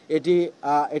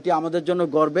 এটি আমাদের জন্য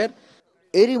গর্বের।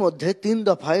 এরই মধ্যে 3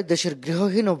 দফায় দেশের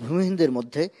গৃহহীন ও ভূমিহীনদের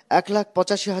মধ্যে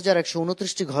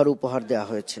 1,85,129টি ঘর উপহার দেওয়া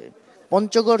হয়েছে।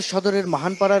 পঞ্চগড় সদরের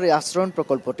মাহানপাড়ার এই আশ্রয়ণ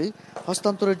প্রকল্পটি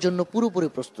হস্তান্তরের জন্য পুরোপুরি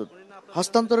প্রস্তুত।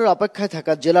 হস্তান্তরের অপেক্ষায়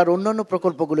থাকা জেলার অন্যান্য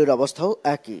প্রকল্পগুলির অবস্থাও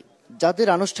একই। যাদের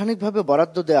আনুষ্ঠানিকভাবে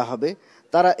বরাদ্দ দেওয়া হবে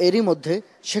তারা এরই মধ্যে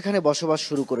সেখানে বসবাস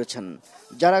শুরু করেছেন।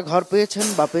 যারা ঘর পেয়েছেন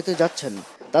বা পেতে যাচ্ছেন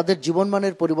তাদের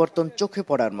জীবনমানের পরিবর্তন চোখে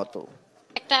পড়ার মতো।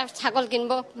 একটা ছাগল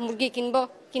কিনবো, মুরগি কিনবো,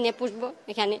 কিনে পুষবো,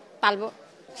 এখানে পালবো।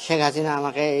 শেখ হাসিনা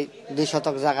আমাকে 2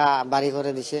 শতক জায়গা বাড়ি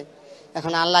করে দিছে।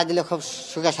 এখন আল্লাহ দিলে খুব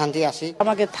সুখে শান্তি আছি।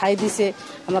 আমাকে ঠাঁই দিছে,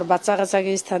 আমার বাচ্চা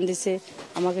কাচ্চাকে স্থান দিছে,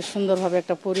 আমাকে সুন্দরভাবে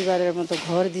একটা পরিবারের মতো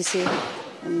ঘর দিছে,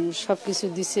 সবকিছু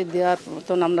দিছে, দেওয়ার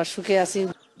মতন আমরা সুখে আছি।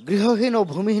 গৃহহীন ও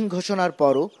ভূমিহীন ঘোষণার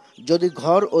পরও যদি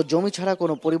ঘর ও জমি ছাড়া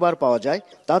কোনো পরিবার পাওয়া যায়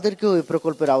তাদেরকেও এই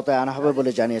প্রকল্পের আওতায় আনা হবে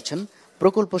বলে জানিয়েছেন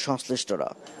প্রকল্প সংশ্লিষ্টরা।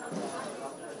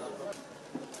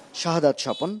 শাহাদাত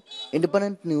স্বপন,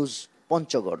 ইন্ডিপেন্ডেন্ট নিউজ,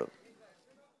 পঞ্চগড়।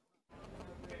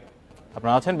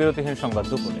 আপনারা আছেন বিরতিহীন সংবাদ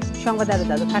দুপুরে। সংবাদ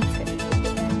আরো থাকছে।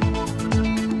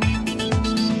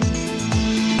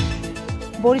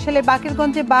 বরিশালের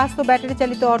বাকেরগঞ্জে বাস ও ব্যাটারি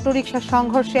চালিত অটোরিকশার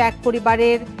সংঘর্ষে এক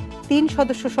পরিবারের 3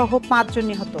 সদস্য সহ 5 জন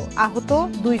নিহত, আহত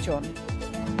 2 জন।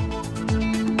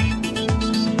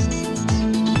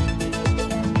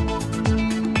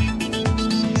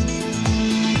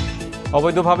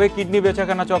 অবৈধভাবে কিডনি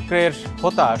বেচাকেনা চক্রের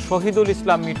হোতা শহীদুল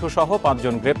ইসলাম মিঠু সহ 5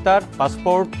 জন গ্রেপ্তার,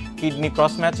 পাসপোর্ট কিডনি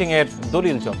ক্রস ম্যাচিং এর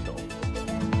দলিল জব্দ।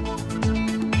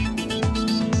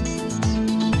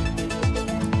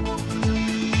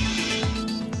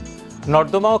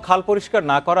 নর্দমা ও খাল পরিষ্কার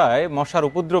না করায় মশার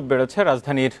উপদ্রব বেড়েছে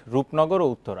রাজধানীর রূপনগর ও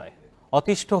উত্তরায়।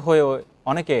 অতিষ্ঠ হয়ে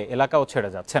অনেকে এলাকাও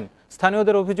ছেড়ে যাচ্ছেন।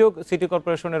 স্থানীয়দের অভিযোগ, সিটি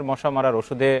কর্পোরেশনের মশা মারার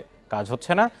ওষুধে কাজ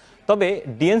হচ্ছে না। তবে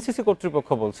ডিএনসিসি কর্তৃপক্ষ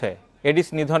বলছে এডিস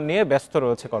নিধন নিয়ে ব্যস্ত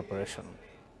রয়েছে কর্পোরেশন।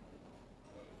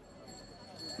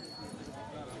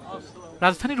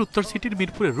 রাজধানীর উত্তর সিটির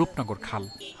মিরপুরের রূপনগর খাল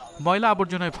ময়লা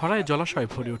আবর্জনায় ভরায় জলাশয়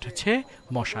ভরে উঠেছে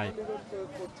মশায়।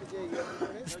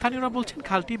 স্থানীয়রা বলছেন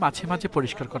খালটি মাঝে মাঝে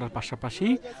পরিষ্কার করার পাশাপাশি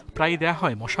প্রায় দেয়া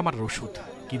হয় মশা মারার ওষুধ,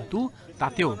 কিন্তু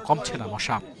তাতেও কমছে না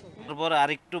মশা। তারপর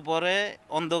আরেকটু পরে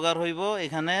অন্ধকার হইব,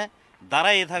 এখানে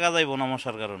দাঁড়াইয়ে থাকা যাইব না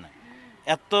মশার কারণে,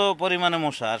 এত পরিমাণে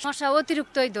মশা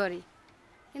অতিরিক্তই ধরে।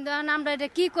 কিন্তু আমরা এটা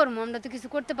কি করবো, আমরা তো কিছু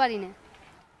করতে পারি না।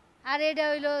 আর এটা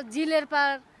হইলো জিলের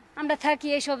পার, আমরা থাকি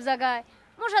এইসব জায়গায়,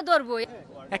 মশা ধরবো।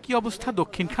 একই অবস্থা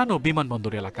দক্ষিণখান ও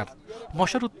বিমানবন্দর এলাকার।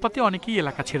 মশার উৎপাতে অনেকেই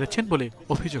এলাকা ছেড়েছেন বলে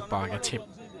অভিযোগ পাওয়া গেছে।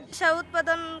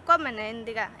 উৎপাদন কমে না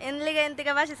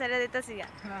এনদিকে বাসা ছেড়ে দিতেছি।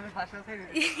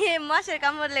 মশার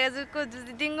কামড় লেগে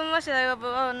ডেঙ্গু মশা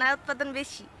না, উৎপাদন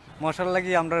বেশি। মশার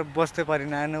লাগি আমরা বসতে পারি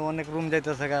না, অনেক রুম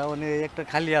যাইতেছে গা, অনেক একটা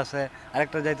খালি আছে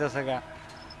আরেকটা যাইতেছে গা।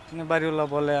 বাড়িওয়ালা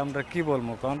বলে আমরা কি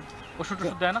বলবো, কারণ ওষুধ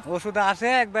দেয় না। ওষুধ আসে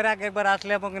একবার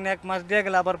আসলে 1 মাস দিয়ে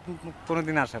গেলে আবার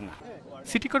কোনোদিন আসে না।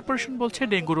 সিটি কর্পোরেশন বলছে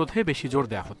ডেঙ্গু রোধে বেশি জোর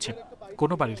দেওয়া হচ্ছে।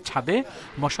 কোনো বাড়ির ছাদে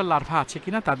মশার লার্ভা আছে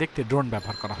কিনা তা দেখতে ড্রোন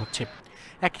ব্যবহার করা হচ্ছে।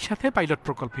 একই সাথে পাইলট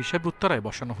প্রকল্প হিসেবে উত্তরায়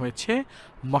বসানো হয়েছে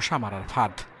মশা মারার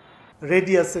ফাঁদ।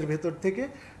 রেডিয়াসের ভেতর থেকে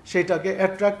সেটাকে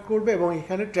অ্যাট্রাক্ট করবে এবং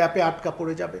এখানে ট্র্যাপে আটকা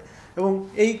পড়ে যাবে। এবং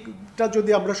এইটা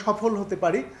যদি আমরা সফল হতে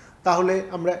পারি তাহলে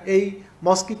আমরা এই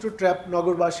মসকিটো ট্র্যাপ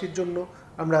নগরবাসীর জন্য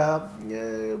আমরা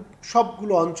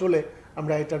সবগুলো অঞ্চলে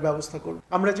আমরা এটার ব্যবস্থা করব।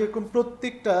 আমরা যেরকম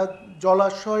প্রত্যেকটা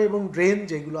জলাশয় এবং ড্রেন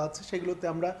যেগুলো আছে সেগুলোতে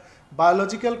আমরা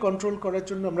বায়োলজিক্যাল কন্ট্রোল করার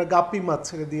জন্য আমরা গাপ্পি মাছ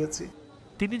ছেড়ে দিয়েছি।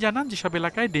 তিনি জানান যেসব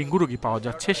এলাকায় ডেঙ্গু রোগী পাওয়া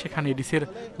যাচ্ছে সেখানে এডিসের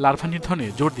লার্ভা নিধনে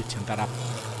জোর দিচ্ছেন তারা।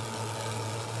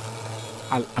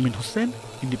 আল আমিন Hossain,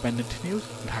 independent news,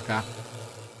 Dhaka.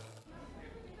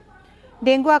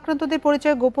 Dengue আক্রান্তদের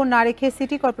পরিচয় গোপন না রেখে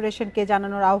সিটি কর্পোরেশনকে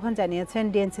জানানোর আহ্বান জানিয়েছেন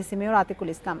ডিএনসিসি মেয়র আতিকুল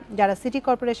ইসলাম। যারা সিটি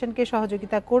কর্পোরেশনকে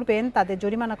সহযোগিতা করবেন তাদের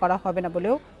জরিমানা করা হবে না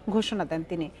বলেও ঘোষণা দেন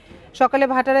তিনি। সকালে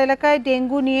ভাটারা এলাকায়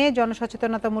ডেঙ্গু নিয়ে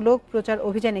জনসচেতনতামূলক প্রচার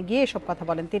অভিযানে গিয়ে এসব কথা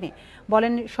বলেন তিনি।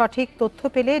 বলেন সঠিক তথ্য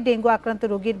পেলে ডেঙ্গু আক্রান্ত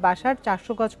রোগীর বাসার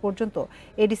 400 গজ পর্যন্ত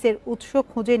এডিসের উৎস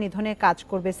খুঁজে নিধনে কাজ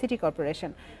করবে সিটি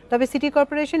কর্পোরেশন। তবে সিটি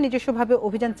কর্পোরেশন নিজস্বভাবে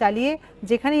অভিযান চালিয়ে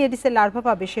যেখানে এডিসের লার্ভা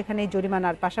পাবে সেখানেই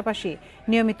জরিমানার পাশাপাশি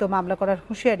নিয়মিত মামলা করার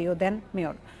হুঁশিয়ারিও দেন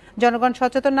মেয়র। জনগণ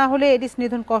সচেতন না হলে এডিস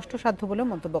নিধন কষ্টসাধ্য বলে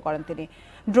মন্তব্য করেন তিনি।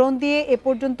 ড্রোন দিয়ে এ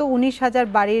পর্যন্ত 19,000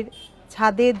 বাড়ির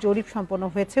ছাদে জরিপ সম্পন্ন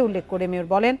হয়েছে উল্লেখ করে মেয়র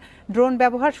বলেন, ড্রোন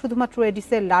ব্যবহার শুধুমাত্র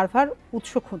এডিসের লার্ভার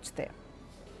উৎস খুঁজতে।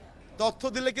 তথ্য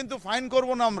দিলে কিন্তু ফাইন করব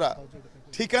না, আমরা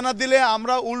ঠিকানা দিলে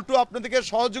আমরা উল্টো আপনাদেরকে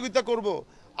সহযোগিতা করব।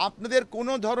 আপনাদের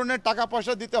কোনো ধরনের টাকা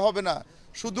পয়সা দিতে হবে না,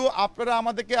 শুধু আপনারা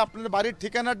আমাদেরকে আপনাদের বাড়ির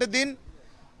ঠিকানাটা দিন,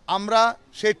 আমরা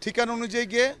সেই ঠিকানা অনুযায়ী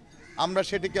গিয়ে আমরা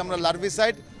সেটিকে আমরা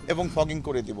লার্ভিসাইড এবং ফগিং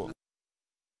করে দিব।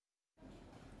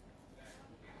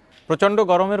 প্রচণ্ড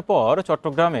গরমের পর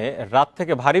চট্টগ্রামে রাত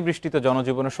থেকে ভারী বৃষ্টিতে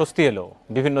জনজীবনে স্বস্তি এলো।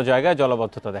 বিভিন্ন জায়গায়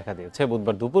জলাবদ্ধতা দেখা দিয়েছে।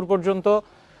 বুধবার দুপুর পর্যন্ত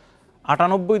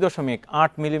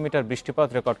 98.8 মিলিমিটার বৃষ্টিপাত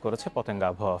রেকর্ড করেছে পতেঙ্গা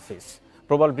আবহাওয়া অফিস।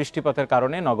 প্রবল বৃষ্টিপাতের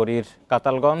কারণে নগরীর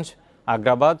কাতালগঞ্জ,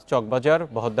 আগ্রাবাদ, চকবাজার,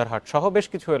 বহদ্দারহাট সহ বেশ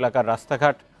কিছু এলাকার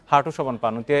রাস্তাঘাট হাঁটু সমান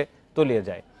পানিতে তলিয়ে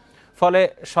যায়। ফলে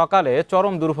সকালে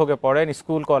চরম দুর্ভোগে পড়েন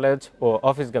স্কুল, কলেজ ও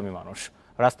অফিসগামী মানুষ।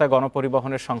 রাস্তায়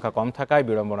গণপরিবহনের সংখ্যা কম থাকায়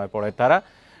বিড়ম্বনায় পড়ে তারা।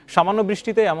 সামান্য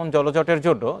বৃষ্টিতে এমন জলজটের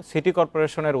জন্য সিটি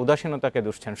কর্পোরেশনের উদাসীনতাকে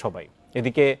দুষছেন সবাই।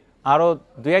 এদিকে আরও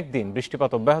 2-1 দিন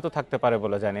বৃষ্টিপাত অব্যাহত থাকতে পারে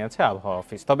বলে জানিয়েছে আবহাওয়া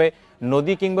অফিস। তবে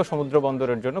নদী কিংবা সমুদ্র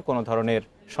বন্দরের জন্য কোনো ধরনের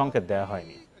সংকেত দেওয়া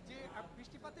হয়নি।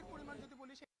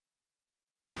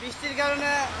 বৃষ্টির কারণে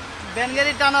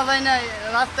ভ্যানগাড়ি টানা যায় না,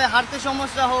 রাস্তায় হাঁটতে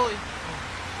সমস্যা হয়।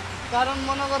 কারণ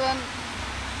মনে করেন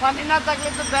পানি না থাকলে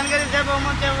তো ভ্যানগাড়ি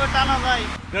যেভাবে টানা যায়।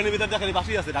 ড্রেনের ভিতরে দেখেন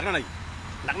বাসি আছে, ঢাকা নাই।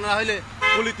 ঢাকা না হলে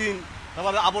পলিথিন,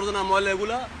 তারপরে আবর্জনা, ময়লা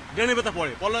এগুলা ড্রেনের ভিতরে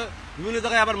পড়লে বিভিন্ন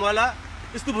জায়গায় আবার ময়লা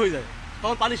স্তূপ হয়ে যায়,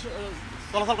 তখন পানি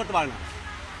চলাচল করতে পারে না।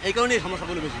 এই কারণেই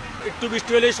সমস্যাগুলো বেশি। একটু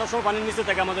বৃষ্টি হলেই সবসময় পানির নিচে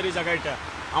থাকে আমাদের এই জায়গাটা।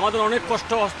 আমাদের অনেক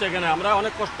কষ্ট হচ্ছে এখানে। আমরা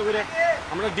অনেক কষ্ট করে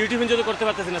আমরা ডিউটি ভিঞ্জিত করতে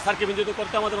পারতেছি না, সার্কি ভিঞ্জিত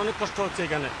করতে আমাদের অনেক কষ্ট হচ্ছে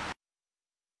এখানে।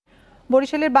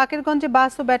 বরিশালের বাকেরগঞ্জে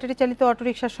বাস ও ব্যাটারি চালিত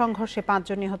অটোরিকশার সংঘর্ষে 5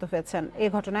 জন নিহত হয়েছেন। এ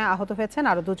ঘটনায় আহত হয়েছেন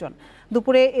আরও 2 জন।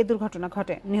 দুপুরে এ দুর্ঘটনা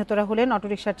ঘটে। নিহতরা হলেন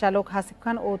অটোরিকশার চালক হাসিফ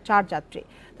খান ও 4 যাত্রী।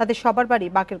 তাদের সবার বাড়ি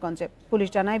বাকেরগঞ্জে। পুলিশ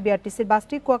জানায় বিআরটিসির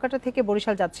বাসটি কুয়াকাটা থেকে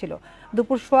বরিশাল যাচ্ছিল।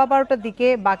 দুপুর 12:15টার দিকে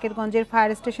বাকেরগঞ্জের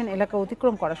ফায়ার স্টেশন এলাকা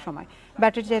অতিক্রম করার সময়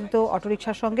ব্যাটারি চালিত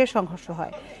অটোরিকশার সঙ্গে সংঘর্ষ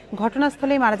হয়।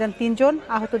 ঘটনাস্থলেই মারা যান 3 জন।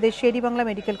 আহতদের শের-ই-বাংলা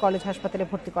মেডিকেল কলেজ হাসপাতালে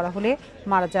ভর্তি করা হলে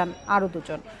মারা যান আরও 2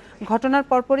 জন। ঘটনার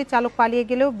পরপরই চালক পালিয়ে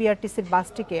গেলেও বিআরটিসির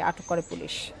বাসটিকে আটক করে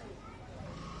পুলিশ।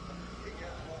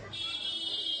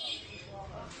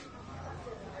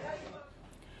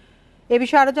 এ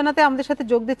বিষয়ে আরো জানাতে আমাদের সাথে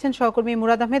যোগ দিচ্ছেন সহকর্মী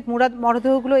মুরাদ আহমেদ। মুরাদ,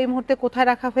 মরদেহগুলো এই মুহূর্তে কোথায়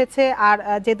রাখা হয়েছে, আর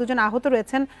যে 2 জন আহত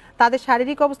রয়েছেন তাদের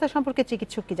শারীরিক অবস্থা সম্পর্কে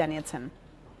চিকিৎসক কি জানিয়েছেন?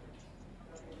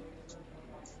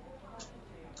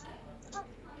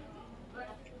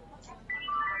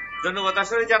 ধন্যবাদ।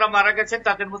 আসলে যারা মারা গেছেন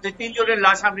তাদের মধ্যে 3 জনের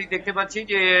লাশ আমি দেখতে পাচ্ছি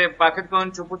যে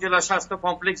বাকেরগঞ্জ উপজেলা স্বাস্থ্য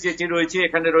কমপ্লেক্স যেটি রয়েছে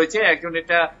এখানে রয়েছে। একজন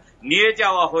এটা নিয়ে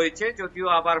যাওয়া হয়েছে, যদিও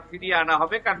আবার ফিরিয়ে আনা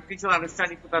হবে, কারণ কিছু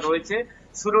আনুষ্ঠানিকতা রয়েছে।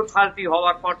 সুরত হালতি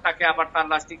হওয়ার পর তাকে আবার তার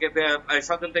লাশটিকে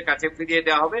স্বজনদের কাছে ফিরিয়ে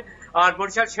দেওয়া হবে। আর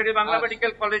বরিশাল শেরে বাংলা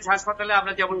মেডিকেল কলেজ হাসপাতালে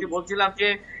আমরা যেমনটি বলছিলাম যে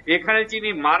এখানে যিনি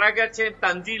মারা গেছেন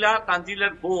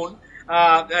তানজিলার বোন,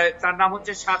 তার নাম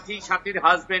হচ্ছে সাথীর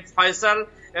হাজবেন্ড ফয়সাল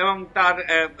এবং তার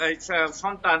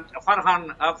সন্তান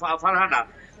ফারহানা।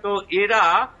 তো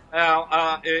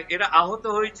এরা আহত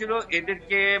হয়েছিল।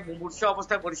 এদেরকে মুমূর্ষ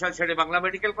অবস্থায় বরিশাল শেরে বাংলা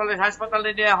মেডিকেল কলেজ হাসপাতালে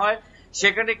নেওয়া হয়।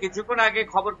 সেখানে কিছুক্ষণ আগে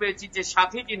খবর পেয়েছি যে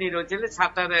সাথী যিনি রয়েছিলেন,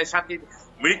 সাথীর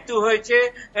মৃত্যু হয়েছে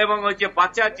এবং ওই যে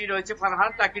বাচ্চা যিনি রয়েছে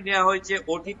ফারহান, তাকে নেওয়া হয়েছে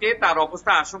ওটিতে। তার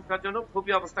অবস্থা আশঙ্কাজনক,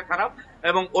 খুবই অবস্থা খারাপ,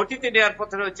 এবং ওটিতে নেওয়ার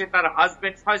পথে রয়েছে তার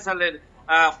হাজবেন্ড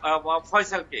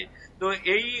ফয়সালকে। তো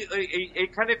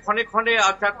এইখানে ক্ষণে ক্ষণে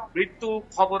অর্থাৎ মৃত্যু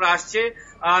খবর আসছে।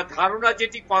 ধারণা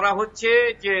যেটি করা হচ্ছে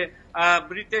যে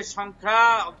মৃতের সংখ্যা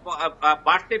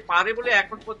বাড়তে পারে বলে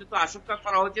এখন পর্যন্ত আশঙ্কা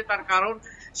করা হচ্ছে। তার কারণ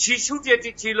শিশু যেটি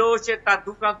ছিল সে তার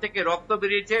দোকান থেকে রক্ত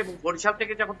বেরিয়েছে এবং বরিশাল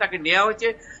থেকে যখন তাকে নেওয়া হয়েছে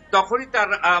তখনই তার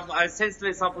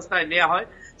সেন্সলেস অবস্থায় নেওয়া হয়।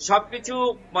 সবকিছু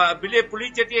মিলিয়ে পুলিশ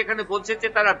যেটি এখানে বলছে যে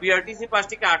তারা বিআরটিসি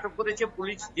বাসটিকে আটক করেছে।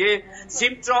 পুলিশ যে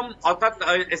সিমট্রম, অর্থাৎ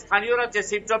স্থানীয়রা যে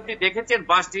সিমট্রমটি দেখেছেন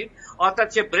বাসটির, অর্থাৎ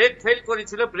সে ব্রেক ফেল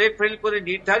করেছিল, ব্রেক ফেল করে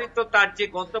নির্ধারিত তার যে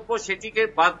গন্তব্য সেটিকে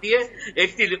বাদ দিয়ে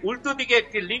একটি উল্টো দিকে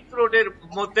একটি লিঙ্ক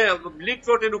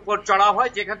রোডের উপর চড়া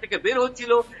হয়, যেখান থেকে বের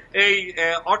হচ্ছিল এই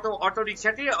অটো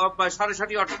রিক্সাটি।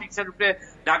 সরাসরি অটো রিক্সার উপরে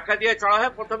ধাক্কা দিয়ে চড়া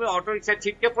হয়। প্রথমে অটো রিক্সা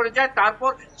ছিটকে পড়ে যায়,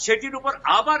 তারপর সেটির উপর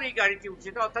আবার এই গাড়িটি উঠছে,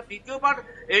 অর্থাৎ দ্বিতীয়বার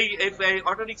এই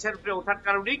অটো রিক্সার উপরে ওঠার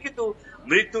কারণেই কিন্তু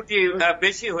মৃত্যুটি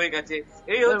বেশি হয়ে গেছে।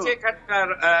 এই হচ্ছে এখানকার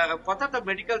কথা। তো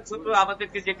মেডিকেল সূত্র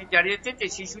আমাদেরকে যেটি জানিয়েছে যে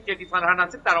শিশু যেটি ফারহান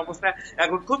আছে তার অবস্থা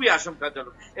এখন খুবই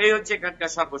আশঙ্কাজনক। এই হচ্ছে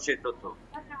এখানকার সর্বশেষ তথ্য।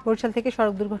 বরিশাল থেকে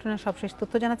সড়ক দুর্ঘটনার সবশেষ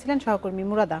তথ্য জানাচ্ছিলেন সহকর্মী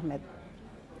মুরাদ আহমেদ।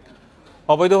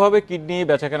 অবৈধভাবে কিডনি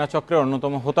বেচাকেনা চক্রের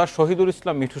অন্যতম হোতা শহীদুল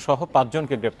ইসলাম মিঠু সহ 5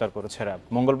 জনকে গ্রেপ্তার করেছে র্যাব।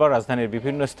 মঙ্গলবার রাজধানীর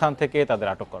বিভিন্ন স্থান থেকে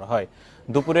তাদের আটক করা হয়।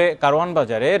 দুপুরে কারওয়ান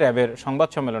বাজারে র্যাবের সংবাদ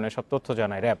সম্মেলনে সব তথ্য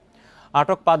জানায় র্যাব।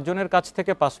 আটক 5 জনের কাছ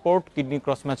থেকে পাসপোর্ট, কিডনি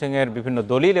ক্রস ম্যাচিংয়ের বিভিন্ন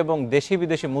দলিল এবং দেশি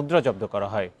বিদেশি মুদ্রা জব্দ করা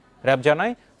হয়। র্যাব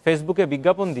জানায়, ফেসবুকে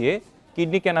বিজ্ঞাপন দিয়ে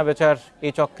কিডনি কেনা বেচার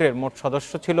এই চক্রের মোট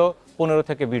সদস্য ছিল 15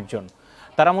 থেকে 20 জন।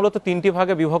 তারা মূলত 3টি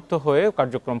ভাগে বিভক্ত হয়ে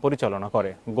কার্যক্রম পরিচালনা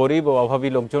করে। গরিব ও অভাবী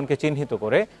লোকজনকে চিহ্নিত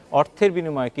করে অর্থের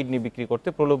বিনিময়ে কিডনি বিক্রি করতে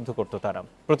প্রলুব্ধ করত তারা।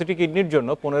 প্রতিটি কিডনির জন্য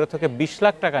 15 থেকে 20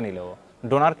 লাখ টাকা নিলেও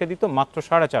ডোনারকে দিত মাত্র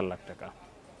 4.5 লাখ টাকা।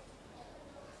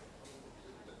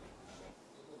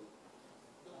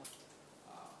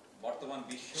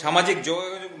 সামাজিক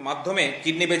যোগাযোগ মাধ্যমে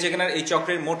কিডনি বেচাকেনার এই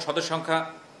চক্রের মোট সদস্য সংখ্যা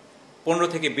 15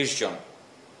 থেকে 20 জন।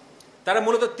 তারা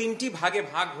মূলত 3টি ভাগে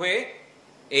ভাগ হয়ে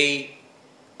এই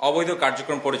অবৈধ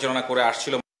কার্যক্রম পরিচালনা করে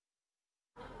আসছিল।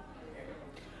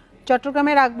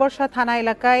 চট্টগ্রামের আকবরশাহ থানা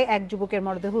এলাকায় এক যুবকের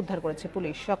মরদেহ উদ্ধার করেছে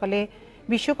পুলিশ। সকালে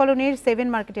বিশ্ব কলোনির 7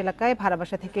 মার্কেট এলাকায়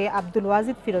ভাড়াবাসা থেকে আব্দুল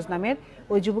ওয়াজিদ ফিরোজ নামের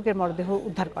ওই যুবকের মরদেহ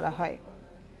উদ্ধার করা হয়।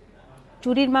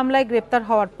 চুরির মামলায় গ্রেপ্তার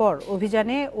হওয়ার পর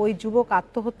অভিযানে ওই যুবক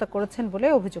আত্মহত্যা করেছেন বলে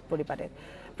অভিযোগ পরিবারের।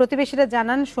 প্রতিবেশীরা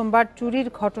জানান, সোমবার চুরির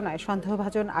ঘটনায়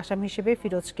সন্দেহভাজন আসামি হিসেবে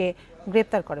ফিরোজকে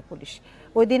গ্রেপ্তার করে পুলিশ।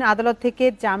 ওই দিন আদালত থেকে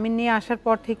জামিন নিয়ে আসার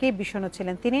পর থেকেই বিষণ্ণ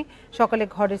ছিলেন তিনি। সকালে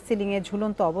ঘরের সিলিংয়ে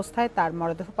ঝুলন্ত অবস্থায় তার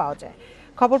মরদেহ পাওয়া যায়।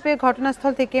 খবর পেয়ে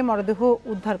ঘটনাস্থল থেকে মরদেহ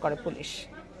উদ্ধার করে পুলিশ।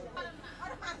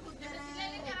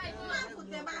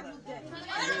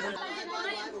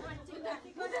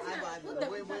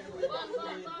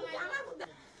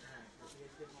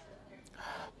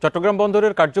 চট্টগ্রাম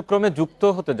বন্দরের কার্যক্রমে যুক্ত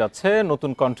হতে যাচ্ছে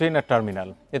নতুন কন্টেইনার টার্মিনাল।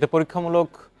 এতে পরীক্ষামূলক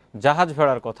জাহাজ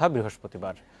ভেড়ার কথা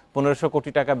বৃহস্পতিবার। 1500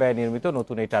 কোটি টাকা ব্যয় নির্মিত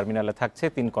নতুন এই টার্মিনালে থাকছে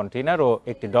 3 কন্টেইনার ও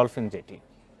একটি ডলফিন জেটি।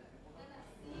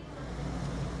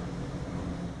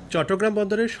 চট্টগ্রাম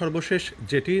বন্দরের সর্বশেষ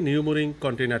jetty new mooring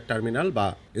container terminal বা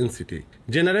NCT,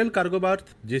 general cargo birth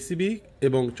JCB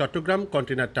এবং চট্টগ্রাম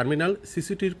কন্টেইনার টার্মিনাল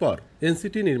সিসিটির পর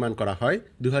এনসিটি নির্মাণ করা হয়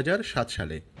 2007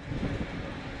 সালে।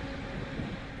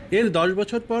 এর 10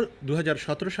 বছর পর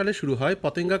 2017 সালে শুরু হয়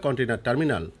পতেঙ্গা কন্টেইনার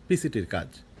টার্মিনাল পিসিটির কাজ।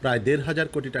 প্রায় 1,500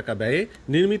 কোটি টাকা ব্যয়ে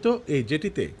নির্মিত এই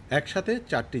জেটিতে একসাথে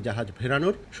 4টি জাহাজ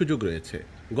ভেড়ানোর সুযোগ রয়েছে।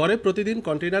 গড়ে প্রতিদিন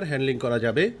কন্টেইনার হ্যান্ডলিং করা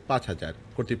যাবে 5,000।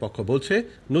 কর্তৃপক্ষ বলছে,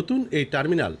 নতুন এই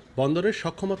টার্মিনাল বন্দরের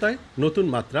সক্ষমতায় নতুন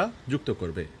মাত্রা যুক্ত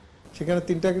করবে। সেখানে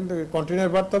 3টা কিন্তু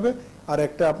কন্টেইনার বার্থ হবে আর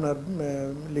একটা আপনার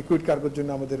লিকুইড কার্গোর জন্য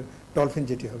আমাদের ডলফিন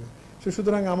জেটি হবে।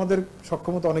 সুতরাং আমাদের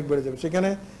সক্ষমতা অনেক বেড়ে যাবে। সেখানে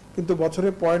কিন্তু বছরে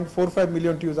 0.45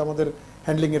 মিলিয়ন টিউজ আমাদের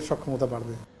হ্যান্ডলিংয়ের সক্ষমতা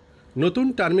বাড়বে। নতুন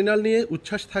টার্মিনাল নিয়ে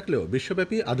উচ্ছ্বাস থাকলেও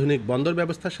বিশ্বব্যাপী আধুনিক বন্দর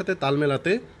ব্যবস্থার সাথে তাল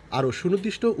মেলাতে আরও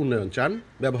সুনির্দিষ্ট উন্নয়ন চান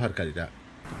ব্যবহারকারীরা।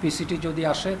 পিসিটি যদি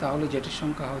আসে তাহলে জেটির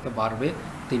সংখ্যা হয়তো বাড়বে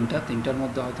 3টার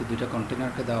মধ্যে হয়তো 2টা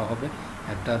কন্টেইনারকে দেওয়া হবে,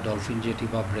 একটা ডলফিন জেটি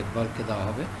বা ব্রেকবালকে দেওয়া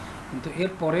হবে। কিন্তু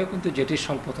এর পরেও কিন্তু জেটির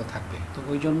স্বল্পতা থাকবে। তো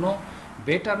ওই জন্য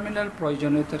বে টার্মিনাল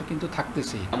প্রয়োজনীয়তার কিন্তু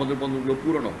থাকতেছেই। আমাদের বন্দরগুলো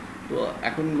পুরনো, তো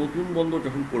এখন নতুন বন্দর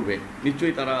যখন করবে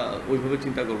নিশ্চয়ই তারা ওইভাবে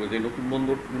চিন্তা করবে যে নতুন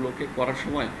বন্দরগুলোকে করার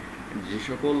সময় যে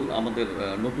সকল আমাদের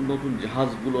নতুন নতুন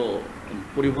জাহাজগুলো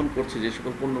পরিবহন করছে, যে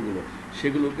সকল পণ্যগুলো,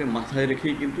 সেগুলোকে মাথায়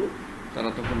রেখেই কিন্তু তারা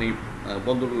তখন এই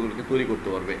বন্দরগুলোকে তৈরি করতে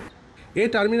পারবে। এই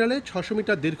টার্মিনালে 600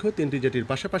 মিটার দীর্ঘ 3টি জেটির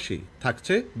পাশাপাশি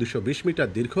থাকছে 220 মিটার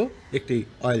দীর্ঘ একটি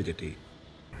অয়েল জেটি।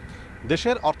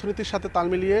 দেশের অর্থনীতির সাথে তাল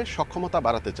মিলিয়ে সক্ষমতা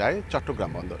বাড়াতে চায়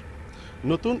চট্টগ্রাম বন্দর।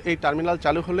 নতুন এই টার্মিনাল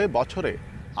চালু হলে বছরে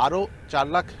আরও 4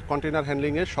 লাখ কন্টেইনার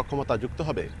হ্যান্ডলিংয়ের সক্ষমতা যুক্ত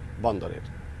হবে বন্দরের।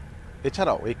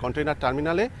 এছাড়াও এই কন্টেইনার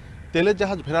টার্মিনালে তেলের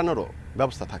জাহাজ ভেড়ানোরও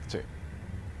ব্যবস্থা থাকছে।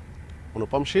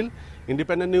 অনুপম শীল,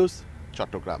 ইন্ডিপেন্ডেন্ট নিউজ,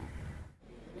 চট্টগ্রাম।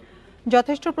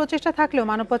 যথেষ্ট প্রচেষ্টা থাকলেও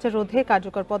মানব পাচার রোধে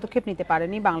কার্যকর পদক্ষেপ নিতে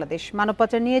পারেনি বাংলাদেশ। মানব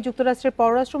পাচার নিয়ে যুক্তরাষ্ট্রের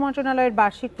পররাষ্ট্র মন্ত্রণালয়ের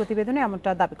বার্ষিক প্রতিবেদনে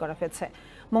এমনটা দাবি করা হয়েছে।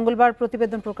 মঙ্গলবার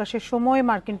প্রতিবেদন প্রকাশের সময়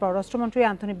মার্কিন পররাষ্ট্রমন্ত্রী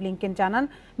অ্যান্থনি ব্লিংকেন জানান,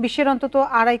 বিশ্বের অন্তত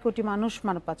 2.5 কোটি মানুষ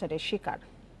মানব পাচারের শিকার।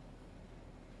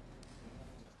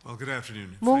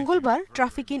 মঙ্গলবার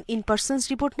ট্রাফিকিং ইন পারসনস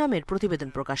রিপোর্ট নামের প্রতিবেদন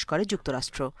প্রকাশ করে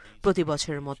যুক্তরাষ্ট্র। প্রতি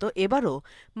বছরের মতো এবারও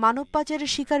মানব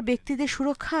পাচারের শিকার ব্যক্তিদের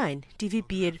সুরক্ষা আইন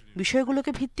টিভিপি এর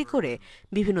বিষয়গুলোকে ভিত্তি করে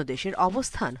বিভিন্ন দেশের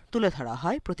অবস্থান তুলে ধরা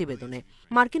হয় প্রতিবেদনে।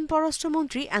 মার্কিন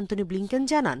পররাষ্ট্রমন্ত্রী অ্যান্থনি ব্লিংকেন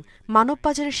জানান, মানব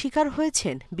পাচারের শিকার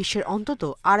হয়েছেন বিশ্বের অন্তত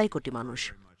 2.5 কোটি মানুষ।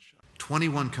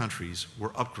 21 countries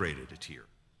were upgraded a tier.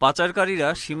 পাচারকারীরা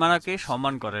সীমানাকে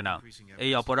সম্মান করে না।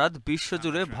 এই অপরাধ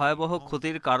বিশ্বজুড়ে ভয়াবহ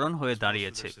ক্ষতির কারণ হয়ে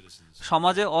দাঁড়িয়েছে।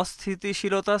 সমাজে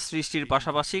অস্থিতিশীলতা সৃষ্টির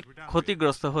পাশাপাশি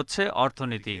ক্ষতিগ্রস্ত হচ্ছে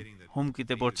অর্থনীতি,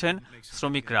 হুমকিতে পড়ছেন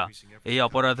শ্রমিকরা। এই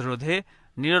অপরাধ রোধে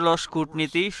নিরলস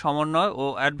কূটনীতি, সমন্বয় ও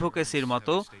অ্যাডভোকেসির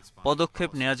মতো পদক্ষেপ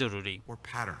নেওয়া জরুরি।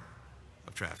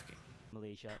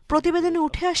 প্রতিবেদনে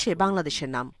উঠে আসে বাংলাদেশের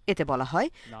নাম। এতে বলা হয়,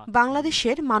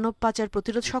 বাংলাদেশের মানব পাচার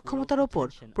প্রতিরোধ সক্ষমতার ওপর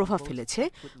প্রভাব ফেলেছে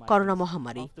করোনা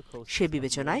মহামারী। সে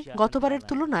বিবেচনায় গতবারের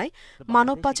তুলনায়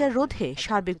মানব পাচার রোধে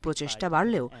সার্বিক প্রচেষ্টা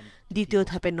বাড়লেও দ্বিতীয়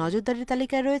ধাপের নজরদারির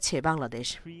তালিকায় রয়েছে বাংলাদেশ।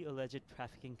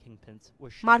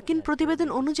 মার্কিন প্রতিবেদন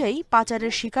অনুযায়ী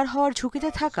পাচারের শিকার হওয়ার ঝুঁকিতে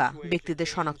থাকা ব্যক্তিদের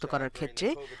শনাক্ত করার ক্ষেত্রে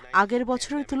আগের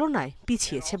বছরের তুলনায়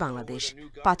পিছিয়েছে বাংলাদেশ।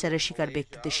 পাচারের শিকার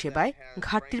ব্যক্তিদের সেবায়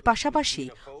ঘাটতির পাশাপাশি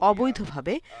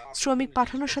অবৈধভাবে শ্রমিক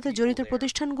পাঠানোর সাথে জড়িত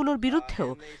প্রতিষ্ঠানগুলোর বিরুদ্ধেও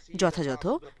যথাযথ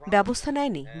ব্যবস্থা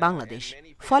নেয়নি বাংলাদেশ।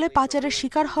 ফলে পাচারের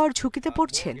শিকার হওয়ার ঝুঁকিতে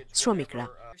পড়ছেন শ্রমিকরা।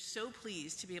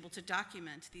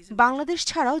 বাংলাদেশ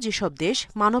ছাড়াও যেসব দেশ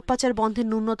মানব পাচার বন্ধের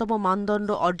ন্যূনতম মানদণ্ড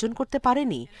অর্জন করতে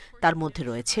পারেনি তার মধ্যে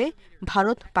রয়েছে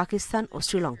ভারত, পাকিস্তান ও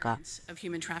Sri Lanka.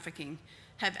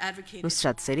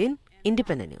 Nusrat serene,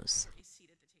 independent news.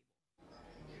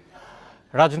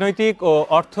 রাজনৈতিক ও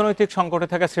অর্থনৈতিক সংকটে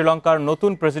থাকা শ্রীলঙ্কার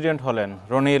নতুন প্রেসিডেন্ট হলেন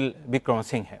রনিল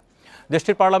বিক্রমসিংহে।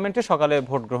 দেশটির পার্লামেন্টে সকালে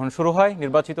ভোট গ্রহণ শুরু হয়।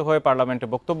 নির্বাচিত হয়ে পার্লামেন্টে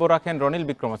বক্তব্য রাখেন রনিল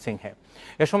বিক্রমসিংহে।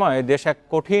 এ সময় দেশ এক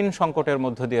কঠিন সংকটের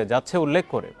মধ্য দিয়ে যাচ্ছে উল্লেখ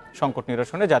করে সংকট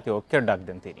নিরসনে জাতীয় ঐক্যের ডাক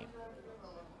দেন তিনি।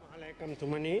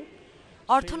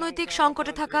 অর্থনৈতিক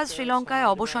সংকটে থাকা শ্রীলঙ্কায়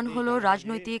অবসান হলো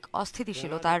রাজনৈতিক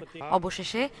অস্থিতিশীলতার।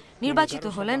 অবশেষে নির্বাচিত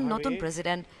হলেন নতুন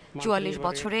প্রেসিডেন্ট। ৪৪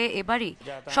 বছরে এবারই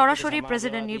সরাসরি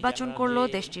প্রেসিডেন্ট নির্বাচন করল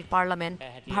দেশটির পার্লামেন্ট।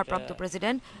 ভারপ্রাপ্ত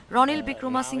প্রেসিডেন্ট রনিল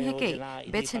বিক্রমসিংহেকেই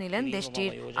বেছে নিলেন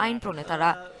দেশটির আইন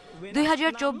প্রণেতারা।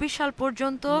 ২০২৪ সাল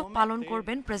পর্যন্ত পালন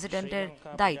করবেন প্রেসিডেন্টের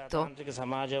দায়িত্ব।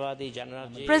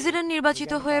 প্রেসিডেন্ট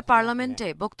নির্বাচিত হয়ে পার্লামেন্টে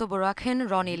বক্তব্য রাখেন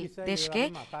রনিল। দেশকে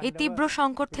এই তীব্র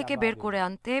সংকট থেকে বের করে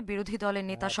আনতে বিরোধী দলের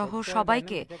নেতাসহ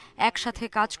সবাইকে একসাথে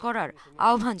কাজ করার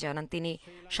আহ্বান জানান তিনি।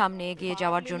 সামনে এগিয়ে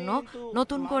যাওয়ার জন্য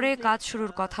নতুন করে কাজ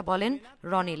শুরুর কথা বলেন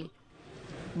রনিল।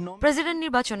 প্রেসিডেন্ট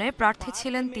নির্বাচনে প্রার্থী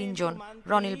ছিলেন ৩ জন।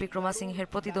 রনিল বিক্রমসিংহের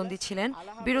প্রতিদ্বন্দ্বী ছিলেন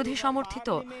বিরোধী সমর্থিত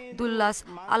দুল্লাস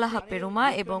আলাহাপ্পেরুমা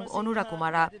এবং অনুরা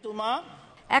কুমারা।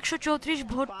 ১৩৪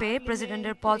 ভোট পেয়ে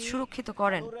প্রেসিডেন্টের পদ সুরক্ষিত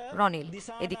করেন রনিল।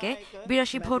 এদিকে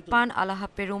 ৮২ ভোট পান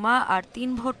আলাহাপ্পেরুমা আর ৩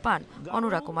 ভোট পান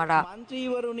অনুরা কুমারা।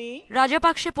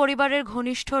 রাজাপাকসে পরিবারের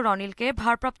ঘনিষ্ঠ রনিলকে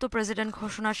ভারপ্রাপ্ত প্রেসিডেন্ট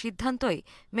ঘোষণার সিদ্ধান্তই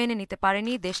মেনে নিতে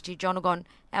পারেনি দেশটির জনগণ।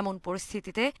 এমন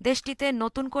পরিস্থিতিতে দেশটিতে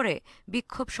নতুন করে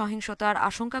বিক্ষোভ সহিংসতার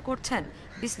আশঙ্কা করছেন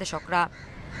বিশ্লেষকরা।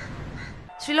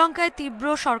 শ্রীলঙ্কায় তীব্র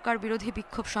সরকার বিরোধী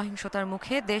বিক্ষোভ সহিংসতার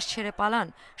মুখে দেশ ছেড়ে পালান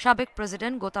সাবেক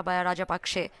প্রেসিডেন্ট গোতাবায়া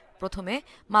রাজাপাকসে। প্রথমে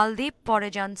মালদ্বীপ, পরে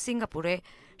যান সিঙ্গাপুরে।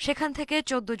 সেখান থেকে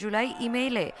 ১৪ জুলাই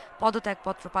ইমেইলে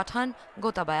পদত্যাগপত্র পাঠান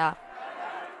গোতাবায়া।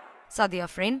 Sadia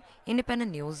Afrin,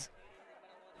 independent news.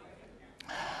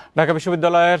 ঢাকা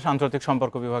বিশ্ববিদ্যালয়ের আন্তর্জাতিক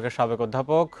সম্পর্ক বিভাগের সাবেক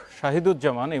অধ্যাপক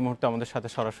শাহিদুজ্জামান এই মুহূর্তে আমাদের সাথে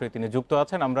সরাসরি তিনি যুক্ত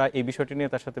আছেন। আমরা এই বিষয়টি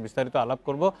নিয়ে তার সাথে বিস্তারিত আলাপ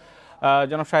করব।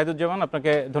 জনাব শাহিদুজ্জামান,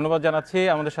 আপনাকে ধন্যবাদ জানাচ্ছি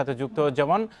আমাদের সাথে যুক্ত হওয়ার।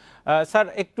 যেমন স্যার,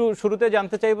 একটু শুরুতে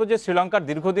জানতে চাইব যে শ্রীলঙ্কার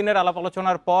দীর্ঘদিনের আলাপ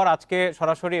আলোচনার পর আজকে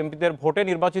সরাসরি এমপিদের ভোটে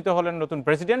নির্বাচিত হলেন নতুন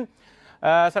প্রেসিডেন্ট।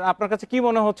 স্যার, আপনার কাছে কি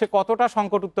মনে হচ্ছে, কতটা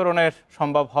সংকট উত্তরণের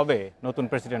সম্ভব হবে নতুন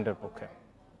প্রেসিডেন্টের পক্ষে?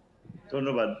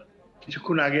 ধন্যবাদ।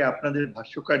 কিছুক্ষণ আগে আপনাদের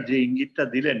ভাষ্যকার যে ইঙ্গিতটা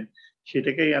দিলেন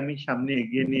সেটাকেই আমি সামনে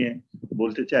এগিয়ে নিয়ে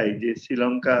বলতে চাই যে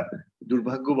শ্রীলঙ্কা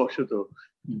দুর্ভাগ্যবশত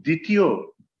দ্বিতীয়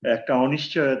একটা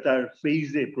অনিশ্চয়তার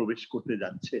ফেজে প্রবেশ করতে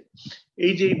যাচ্ছে।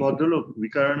 এই যে ভদ্রলোক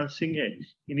বিক্রমসিংহে,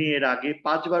 ইনি এর আগে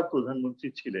 5 বার প্রধানমন্ত্রী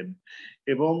ছিলেন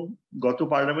এবং গত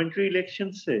পার্লামেন্টারি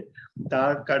ইলেকশনসে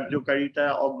তার কার্যকারিতা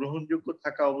অগ্রহণযোগ্য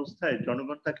থাকা অবস্থায়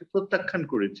জনগণ তাকে প্রত্যাখ্যান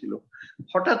করেছিল।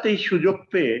 হঠাৎ এই সুযোগ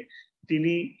পেয়ে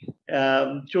তিনি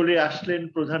চলে আসলেন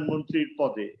প্রধানমন্ত্রীর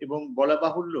পদে এবং বলা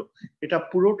বাহুল্য এটা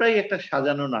পুরোটাই একটা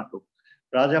সাজানো নাটক।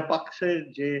 রাজাপাকসের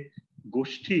যে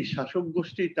গোষ্ঠী, শাসক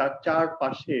গোষ্ঠী তার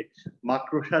চারপাশে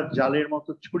মাকড়সার জালের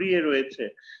মতো ছড়িয়ে রয়েছে,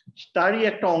 তারই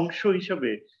একটা অংশ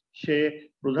হিসেবে সে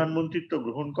প্রধানমন্ত্রিত্ব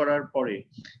গ্রহণ করার পরে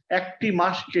 1টি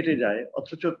মাস কেটে যায়,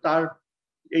 অথচ তার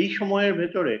এই সময়ের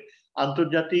ভেতরে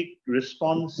আন্তর্জাতিক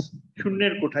রেসপন্স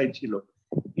শূন্যের কোঠায় ছিল।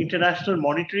 ইন্টারন্যাশনাল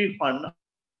মনিটারি ফান্ড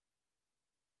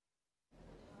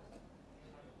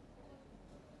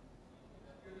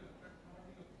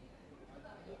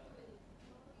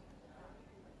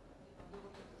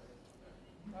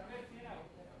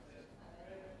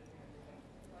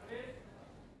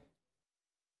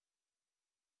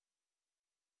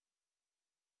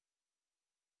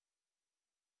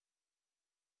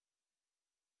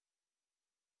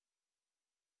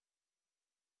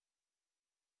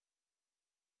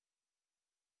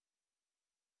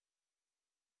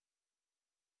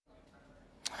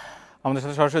আমাদের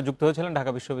সাথে সরাসরি যুক্ত হয়েছিলেন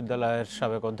ঢাকা বিশ্ববিদ্যালয়ের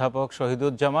সাবেক অধ্যাপক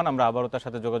শহীদুজ্জামান। আমরা আবারও তার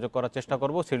সাথে যোগাযোগ করার চেষ্টা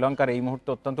করব। শ্রীলঙ্কার এই মুহূর্তে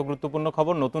অত্যন্ত গুরুত্বপূর্ণ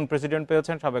খবর, নতুন প্রেসিডেন্ট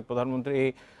পেয়েছেন সাবেক প্রধানমন্ত্রী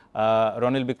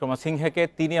রনিল বিক্রমসিংহেকে।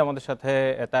 তিনি আমাদের সাথে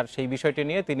তার সেই বিষয়টি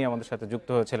নিয়ে তিনি আমাদের সাথে যুক্ত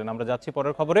হয়েছিলেন। আমরা যাচ্ছি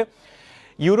পরের খবরে।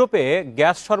 ইউরোপে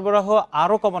গ্যাস সরবরাহ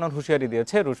আরও কমানোর হুঁশিয়ারি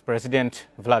দিয়েছে রুশ প্রেসিডেন্ট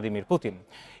ভ্লাদিমির পুতিন।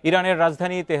 ইরানের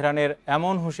রাজধানী তেহরানের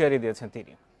এমন হুঁশিয়ারি দিয়েছেন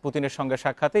তিনি। পুতিনের সঙ্গে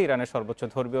সাক্ষাতে ইরানের সর্বোচ্চ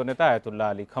ধর্মীয় নেতা আয়াতুল্লাহ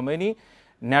আলী খামেনি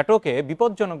ন্যাটোকে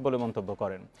বিপজ্জনক বলে মন্তব্য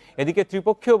করেন। এদিকে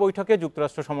ত্রিপক্ষীয় বৈঠকে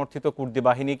যুক্তরাষ্ট্র সমর্থিত কুর্দি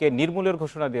বাহিনীকে নির্মূলের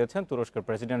ঘোষণা দিয়েছেন তুরস্কের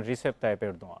প্রেসিডেন্ট রিসেপ তাইপ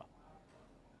এরদোয়ান।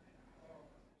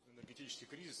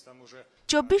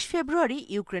 24 ফেব্রুয়ারি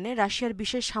ইউক্রেনে রাশিয়ার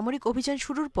বিশেষ সামরিক অভিযান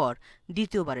শুরুর পর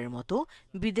দ্বিতীয়বারের মতো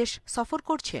বিদেশ সফর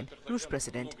করছেন রুশ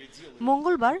প্রেসিডেন্ট।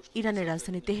 মঙ্গলবার ইরানের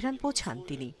রাজধানী তেহরান পৌঁছান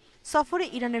তিনি। সফরে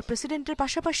ইরানের প্রেসিডেন্টের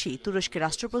পাশাপাশি তুরস্কের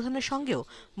রাষ্ট্রপ্রধানের সঙ্গেও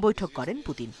বৈঠক করেন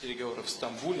পুতিন।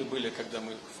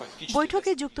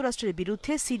 বৈঠকে যুক্তরাষ্ট্রের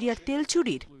বিরুদ্ধে সিরিয়ার তেল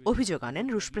চুরির অভিযোগ আনেন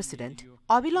রুশ প্রেসিডেন্ট।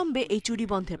 অবিলম্বে এই চুরি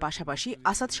বন্ধের পাশাপাশি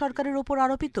আসাদ সরকারের ওপর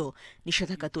আরোপিত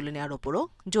নিষেধাজ্ঞা তুলে নেওয়ার ওপরও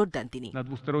জোর দেন তিনি।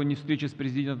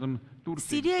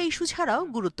 সিরিয়া ইস্যু ছাড়াও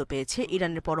গুরুত্ব পেয়েছে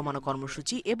ইরানের পরমাণু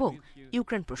কর্মসূচি এবং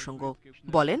ইউক্রেন প্রসঙ্গ।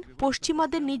 বলেন,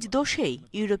 পশ্চিমাদের নিজ দোষেই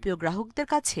ইউরোপীয় গ্রাহকদের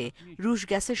কাছে রুশ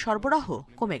গ্যাসের সরবরাহ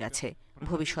কমে গেছে।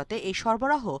 ভবিষ্যতে এই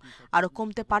সরবরাহ আরও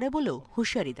কমতে পারে বলেও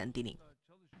হুঁশিয়ারি দেন তিনি।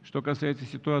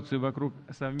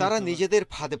 তারা নিজেদের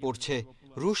ফাঁদে পড়ছে।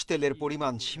 রুশ তেলের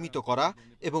পরিমাণ সীমিত করা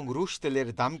এবং রুশ তেলের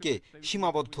দামকে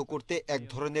সীমাবদ্ধ করতে এক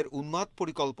ধরনের উন্মাদ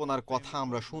পরিকল্পনার কথা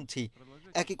আমরা শুনছি।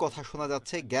 একই কথা শোনা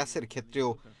যাচ্ছে গ্যাসের ক্ষেত্রেও।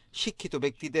 শিক্ষিত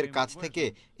ব্যক্তিদের কাছ থেকে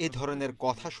এ ধরনের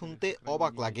কথা শুনতে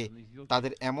অবাক লাগে।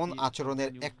 তাদের এমন আচরণের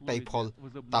একটাই ফল,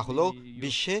 তা হলো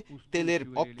বিশ্বে তেলের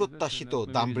অপ্রত্যাশিত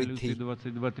দাম বৃদ্ধি।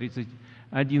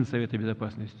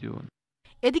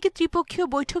 এদিকে ত্রিপক্ষীয়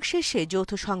বৈঠক শেষে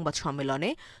যৌথ সংবাদ সম্মেলনে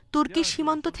তুর্কি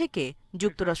সীমান্ত থেকে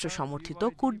যুক্তরাষ্ট্র সমর্থিত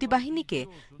কুর্দি বাহিনীকে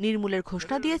নির্মূলের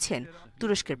ঘোষণা দিয়েছেন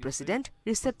তুরস্কের প্রেসিডেন্ট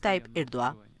রিসেপ তাইপ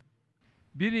এরদোয়ান।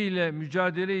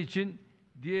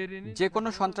 যে কোনো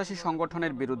সন্ত্রাসী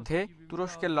সংগঠনের বিরুদ্ধে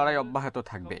তুরস্কের লড়াই অব্যাহত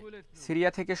থাকবে।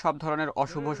 সিরিয়া থেকে সব ধরনের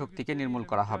অশুভ শক্তিকে নির্মূল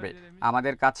করা হবে।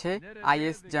 আমাদের কাছে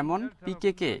আইএস যেমন,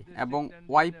 পিকেকে এবং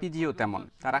ওয়াইপিজিও তেমন।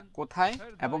 তারা কোথায়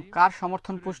এবং কার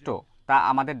সমর্থন পুষ্ট তা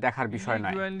আমাদের দেখার বিষয়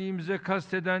নয়।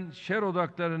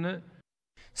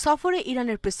 সফরে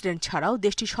ইরানের প্রেসিডেন্ট ছাড়াও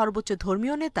দেশটির সর্বোচ্চ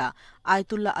ধর্মীয় নেতা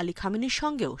আয়াতুল্লাহ আলী খামেনির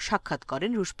সঙ্গেও সাক্ষাৎ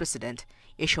করেন রুশ প্রেসিডেন্ট।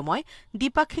 এ সময়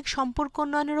দ্বিপাক্ষিক সম্পর্ক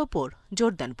উন্নয়নের ওপর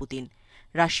জোর দেন পুতিন।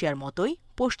 রাশিয়ার মতোই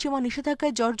পশ্চিমা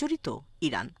নিষেধাজ্ঞায় জর্জরিত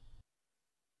Iran.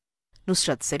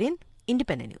 Nusrat serene,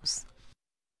 independent news.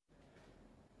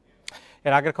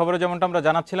 এর আগের খবরে যেমনটা আমরা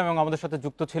জানাচ্ছিলাম এবং আমাদের সাথে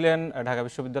যুক্ত ছিলেন ঢাকা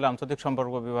বিশ্ববিদ্যালয়ের আন্তর্জাতিক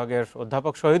সম্পর্ক বিভাগের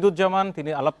অধ্যাপক শহীদুজ্জামান। তিনি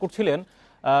আলাপ করছিলেন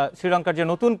শ্রীলঙ্কার যে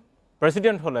নতুন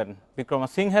প্রেসিডেন্ট হলেন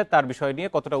বিক্রমসিংহে, তার বিষয় নিয়ে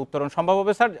কতটা উত্তরণ সম্ভব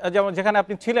হবে। স্যার, যেমন যেখানে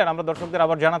আপনি ছিলেন আমরা দর্শকদের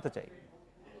আবার জানাতে চাই।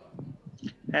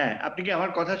 হ্যাঁ, আপনি কি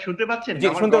আমার কথা শুনতে পাচ্ছেন? জি,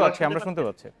 শুনতে পাচ্ছি, আমরা শুনতে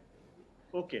পাচ্ছি।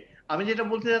 ওকে, আমি যেটা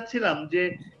বলতে যাচ্ছিলাম যে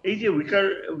এই যে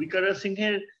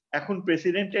বিক্রমসিংহের এখন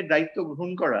প্রেসিডেন্টের দায়িত্ব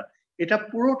গ্রহণ করা, এটা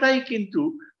পুরোটাই কিন্তু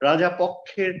রাজা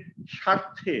পক্ষের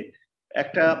স্বার্থে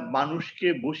একটা মানুষকে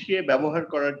বসিয়ে ব্যবহার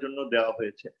করার জন্য দেওয়া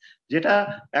হয়েছে। যেটা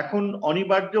এখন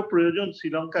অনিবার্য প্রয়োজন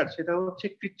শ্রীলঙ্কার, সেটা হচ্ছে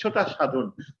কৃচ্ছ্রতা সাধন।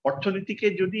 অর্থনীতিকে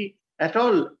যদি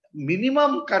এটল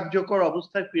মিনিমাম কার্যকর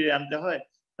অবস্থায় ফিরে আনতে হয়,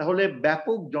 তাহলে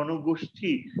ব্যাপক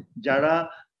জনগোষ্ঠী যারা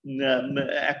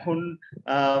এখন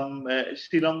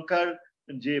শ্রীলঙ্কার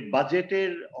যে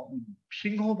বাজেটের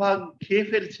সিংহভাগ খেয়ে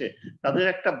ফেলছে, তাদের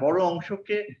একটা বড়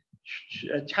অংশকে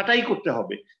ছাঁটাই করতে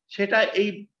হবে। সেটা এই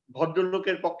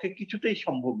ভদ্রলোকের পক্ষে কিছুতেই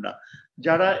সম্ভব না।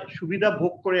 যারা সুবিধা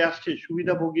ভোগ করে আসছে,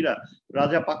 সুবিধাভোগীরা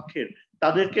রাজা পক্ষের,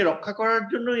 তাদেরকে রক্ষা করার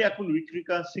জন্যই এখন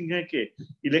বিক্রমসিংহেকে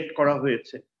ইলেক্ট করা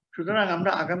হয়েছে। সুতরাং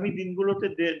আমরা আগামী দিনগুলোতে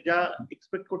যা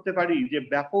এক্সপেক্ট করতে পারি যে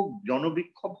ব্যাপক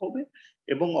জনবিক্ষোভ হবে,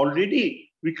 এবং অলরেডি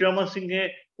বিক্রমসিংহে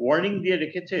ওয়ার্নিং দিয়ে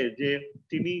রেখেছে যে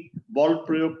তিনি বল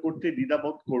প্রয়োগ করতে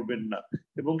দ্বিধাবোধ করবেন না,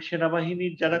 এবং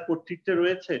সেনাবাহিনীর যারা কর্তৃত্বে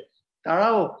রয়েছে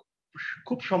তারাও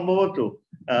খুব সম্ভবত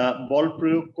বল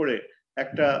প্রয়োগ করে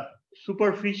একটা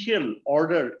সুপারফিশিয়াল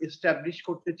অর্ডার এস্টাবলিশ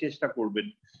করতে চেষ্টা করবেন।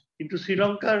 কিন্তু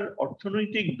শ্রীলঙ্কার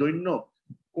অর্থনৈতিক দৈন্য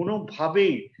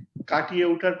কোনোভাবেই কাটিয়ে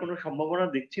ওঠার কোনো সম্ভাবনা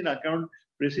দেখছি না, কারণ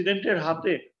প্রেসিডেন্টের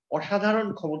হাতে অসাধারণ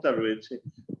ক্ষমতা রয়েছে।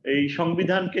 এই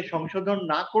সংবিধানকে সংশোধন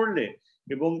না করলে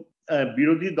এবং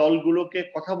বিরোধী দলগুলোকে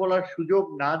কথা বলার সুযোগ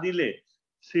না দিলে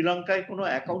শ্রীলঙ্কায় কোনো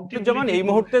অ্যাকাউন্টিং, যেমন এই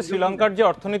মুহূর্তে শ্রীলঙ্কার যে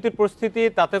অর্থনীতির পরিস্থিতি,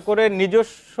 তাতে করে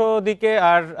নিজস্ব দিকে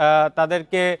আর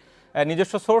তাদেরকে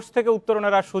নিজস্ব সোর্স থেকে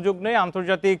উত্তরণের আর সুযোগ নেই।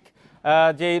 আন্তর্জাতিক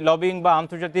যে লবিং বা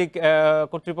আন্তর্জাতিক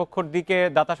কর্তৃপক্ষের দিকে,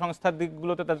 দাতা সংস্থার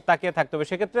দিকগুলোতে তাকিয়ে থাকতে হবে।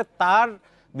 সেক্ষেত্রে তার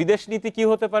বিদেশ নীতি কি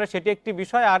হতে পারে সেটি একটি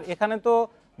বিষয়। আর এখানে তো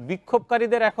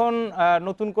বিক্ষোভকারীদের এখন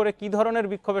নতুন করে কি ধরনের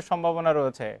বিক্ষোভের সম্ভাবনা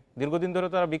রয়েছে? দীর্ঘদিন ধরে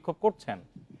তারা বিক্ষোভ করছেন।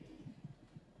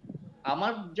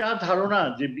 আমার যা ধারণা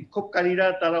যে বিক্ষোভকারীরা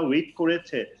তারা ওয়েট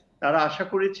করেছে, তারা আশা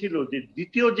করেছিল যে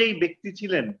দ্বিতীয় যেই ব্যক্তি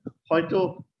ছিলেন, হয়তো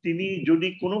তিনি যদি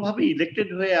কোনোভাবে ইলেক্টেড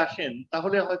হয়ে আসেন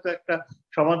তাহলে হয়তো একটা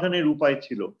সমাধানের উপায়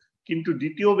ছিল। কিন্তু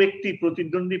দ্বিতীয় ব্যক্তি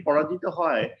প্রতিদ্বন্দ্বী পরাজিত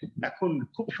হয় এখন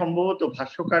খুব সম্ভবত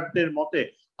ভাষ্যকারদের মতে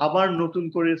আবার নতুন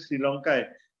করে শ্রীলঙ্কায়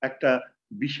একটা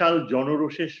বিশাল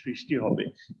জনরোষের সৃষ্টি হবে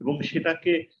এবং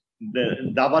সেটাকে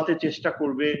দাবাতে চেষ্টা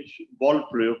করবে বল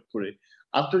প্রয়োগ করে।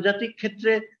 আন্তর্জাতিক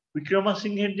ক্ষেত্রে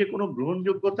বিক্রমাসিংহের যে কোনো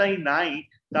গ্রহণযোগ্যতাই নাই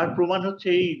তার প্রমাণ হচ্ছে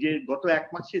এই যে গত 1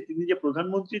 মাসে তিনি যে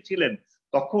প্রধানমন্ত্রী ছিলেন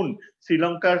তখন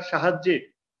শ্রীলঙ্কার সাহায্যে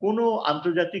কোনো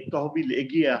আন্তর্জাতিক তহবিল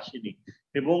এগিয়ে আসেনি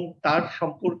এবং তার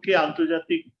সম্পর্কে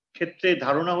আন্তর্জাতিক ক্ষেত্রে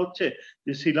ধারণা হচ্ছে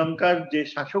যে শ্রীলঙ্কার যে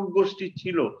শাসক গোষ্ঠী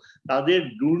ছিল তাদের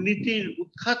দুর্নীতির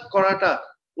উৎখাত করাটা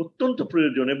অত্যন্ত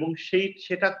প্রয়োজন এবং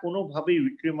সেটা কোনোভাবেই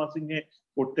বিক্রমাসিংহে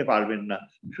করতে পারবেন না।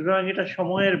 সুতরাং এটা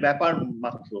সময়ের ব্যাপার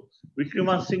মাত্র।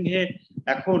 বিক্রমাসিংহে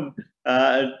এখন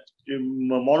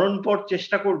মরণপর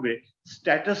চেষ্টা করবে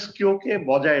স্ট্যাটাস কিওকে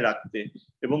বজায় রাখতে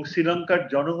এবং শ্রীলঙ্কার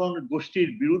জনগণ গোষ্ঠীর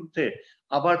বিরুদ্ধে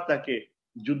আবার তাকে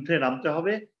যুদ্ধে নামতে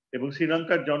হবে এবং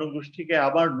শ্রীলঙ্কার জনগোষ্ঠীকে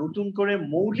আবার নতুন করে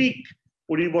মৌলিক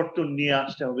পরিবর্তন নিয়ে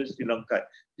আসতে হবে শ্রীলঙ্কায়,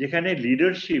 যেখানে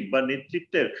লিডারশিপ বা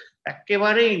নেতৃত্বের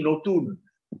একেবারেই নতুন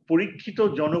পরীক্ষিত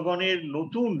জনগণের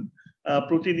নতুন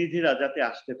প্রতিনিধিরা যাতে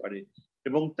আসতে পারে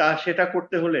এবং সেটা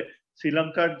করতে হলে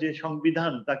শ্রীলঙ্কার যে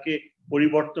সংবিধান তাকে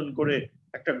পরিবর্তন করে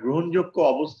একটা গ্রহণযোগ্য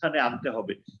অবস্থানে আনতে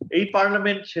হবে। এই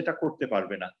পার্লামেন্ট সেটা করতে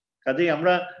পারবে না। কাজেই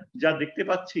আমরা যা দেখতে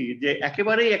পাচ্ছি যে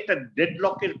একেবারেই একটা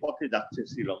ডেডলকের পথে যাচ্ছে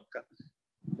শ্রীলঙ্কা।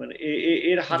 মানে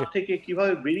এর হাত থেকে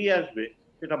কিভাবে বেরিয়ে আসবে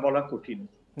সেটা বলা কঠিন।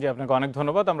 জি, আপনাকে অনেক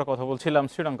ধন্যবাদ। আমরা কথা বলছিলাম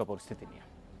শ্রীলঙ্কা পরিস্থিতি নিয়ে।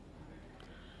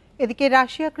 এদিকে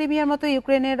রাশিয়া ক্রিমিয়ার মতো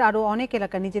ইউক্রেনের আরও অনেক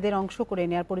এলাকা নিজেদের অংশ করে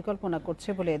নেওয়ার পরিকল্পনা করছে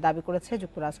বলে দাবি করেছে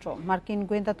যুক্তরাষ্ট্র। মার্কিন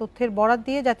গোয়েন্দা তথ্যের বরাত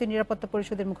দিয়ে জাতীয় নিরাপত্তা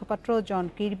পরিষদের মুখপাত্র জন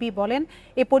কির্বি বলেন,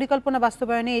 এই পরিকল্পনা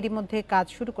বাস্তবায়নে এরই মধ্যে কাজ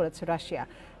শুরু করেছে রাশিয়া।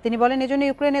 তিনি বলেন, এজন্য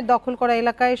ইউক্রেনের দখল করা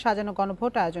এলাকায় সাজানো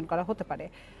গণভোট আয়োজন করা হতে পারে।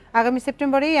 আগামী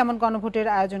সেপ্টেম্বরেই এমন গণভোটের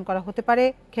আয়োজন করা হতে পারে।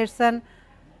 খেরসন,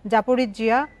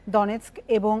 জাপোরিজিয়া, দনেৎস্ক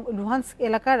এবং লুহান্স্ক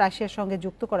এলাকা রাশিয়ার সঙ্গে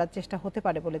যুক্ত করার চেষ্টা হতে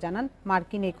পারে বলে জানান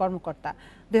মার্কিন এই কর্মকর্তা।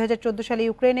 2014 সালে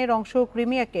ইউক্রেনের অংশ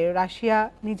ক্রিমিয়াকে রাশিয়া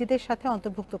নিজেদের সাথে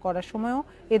অন্তর্ভুক্ত করার সময়ও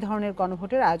এ ধরনের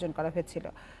গণভোটের আয়োজন করা হয়েছিল।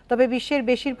 তবে বিশ্বের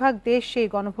বেশিরভাগ দেশ সেই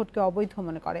গণভোটকে অবৈধ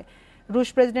মনে করে। রুশ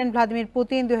প্রেসিডেন্ট ভ্লাদিমির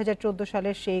পুতিন 2014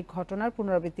 সালের সেই ঘটনার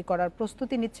পুনরাবৃত্তি করার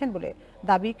প্রস্তুতি নিচ্ছেন বলে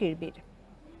দাবি কির্বির।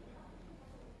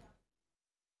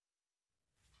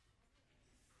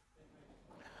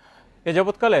 এ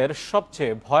যাবৎকালের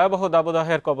সবচেয়ে ভয়াবহ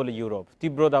দাবদাহের কবলে ইউরোপ।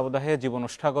 তীব্র দাবদাহে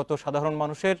জীবনষ্ঠাগত সাধারণ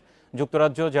মানুষের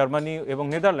যুক্তরাজ্য, জার্মানি এবং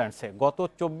নেদারল্যান্ডসে গত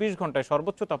 24 ঘন্টায়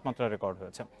সর্বোচ্চ তাপমাত্রা রেকর্ড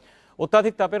হয়েছে।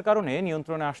 অত্যাধিক তাপের কারণে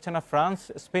নিয়ন্ত্রণে আসছে না ফ্রান্স,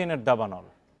 স্পেনের দাবানল।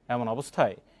 এমন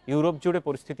অবস্থায় ইউরোপ জুড়ে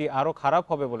পরিস্থিতি আরও খারাপ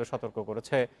হবে বলে সতর্ক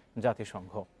করেছে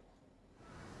জাতিসংঘ।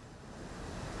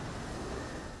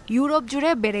 ইউরোপ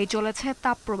জুড়ে বেড়েই চলেছে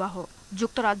তাপপ্রবাহ।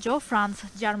 যুক্তরাজ্য, ফ্রান্স,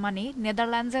 জার্মানি,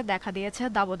 নেদারল্যান্ডসে দেখা দিয়েছে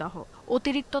দাবদাহ।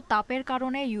 অতিরিক্ত তাপের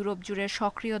কারণে ইউরোপ জুড়ে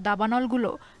সক্রিয়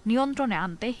দাবানলগুলো নিয়ন্ত্রণে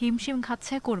আনতে হিমশিম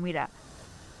খাচ্ছে কর্মীরা।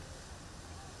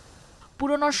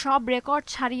 পুরনো সব রেকর্ড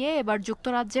ছাড়িয়ে এবার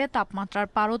যুক্তরাজ্যে তাপমাত্রার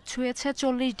পারদ ছুঁয়েছে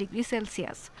 40 ডিগ্রি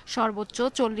সেলসিয়াস। সর্বোচ্চ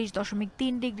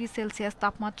 40.3 ডিগ্রি সেলসিয়াস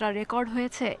তাপমাত্রা রেকর্ড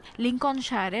হয়েছে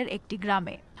লিঙ্কনশায়ারের একটি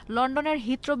গ্রামে। লন্ডনের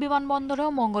হিথ্রো বিমানবন্দরেও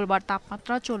মঙ্গলবার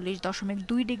তাপমাত্রা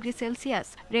 40.2 ডিগ্রি সেলসিয়াস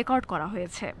রেকর্ড করা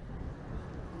হয়েছে।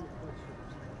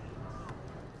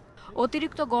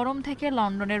 অতিরিক্ত গরম থেকে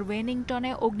লন্ডনের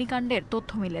ওয়েনিংটনে অগ্নিকাণ্ডের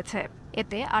তথ্য মিলেছে।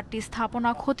 এতে 8টি স্থাপনা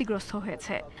ক্ষতিগ্রস্ত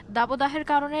হয়েছে। দাবদাহের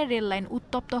কারণে রেল লাইন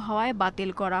উত্তপ্ত হওয়ায়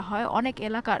বাতিল করা হয় অনেক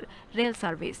এলাকার রেল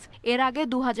সার্ভিস। এর আগে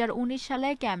 2019 সালে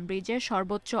ক্যামব্রিজে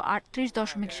সর্বোচ্চ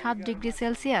 38.7 ডিগ্রি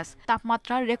সেলসিয়াস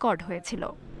তাপমাত্রা রেকর্ড হয়েছিল।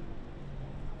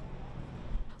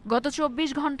 গত 24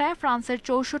 ঘন্টায় ফ্রান্সের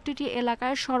 64টি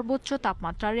এলাকায় সর্বোচ্চ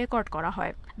তাপমাত্রা রেকর্ড করা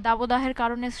হয়। দাবদাহের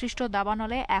কারণে সৃষ্ট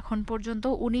দাবানলে এখন পর্যন্ত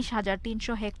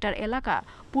 19,300 হেক্টর এলাকা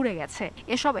পুড়ে গেছে।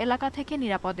 এসব এলাকা থেকে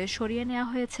নিরাপদে সরিয়ে নেওয়া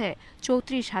হয়েছে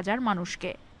 34,000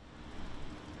 মানুষকে।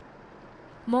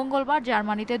 মঙ্গলবার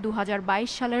জার্মানিতে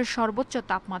 2022 সালের সর্বোচ্চ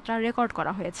তাপমাত্রা রেকর্ড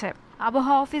করা হয়েছে।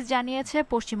 আবহাওয়া অফিস জানিয়েছে,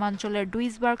 পশ্চিমাঞ্চলের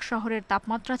ডুইসবার্গ শহরের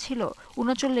তাপমাত্রা ছিল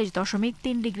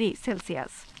 39.3 ডিগ্রি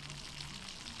সেলসিয়াস।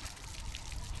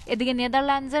 এদিকে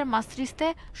নেদারল্যান্ডসের মাস্ট্রিস্তে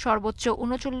সর্বোচ্চ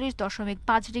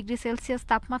 39.5 ডিগ্রি সেলসিয়াস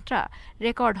তাপমাত্রা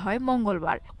রেকর্ড হয়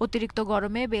মঙ্গলবার। অতিরিক্ত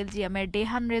গরমে বেলজিয়ামের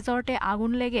ডেহান রিসর্টে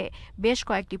আগুন লেগে বেশ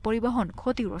কয়েকটি পরিবহন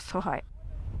ক্ষতিগ্রস্ত হয়।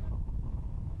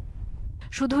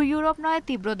 শুধু ইউরোপ নয়,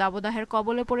 তীব্র দাবদাহের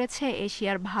কবলে পড়েছে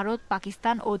এশিয়ার ভারত,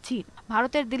 পাকিস্তান ও চীন।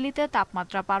 ভারতের দিল্লিতে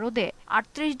তাপমাত্রা পারদে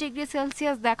 38 ডিগ্রি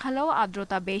সেলসিয়াস দেখালেও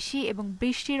আর্দ্রতা বেশি এবং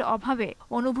বৃষ্টির অভাবে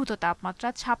অনুভূত তাপমাত্রা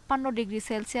 56 ডিগ্রি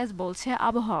সেলসিয়াস বলছে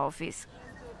আবহাওয়া অফিস।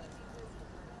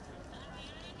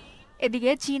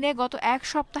 এদিকে চীনে গত এক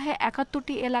সপ্তাহে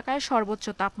 ৭১টি এলাকায় সর্বোচ্চ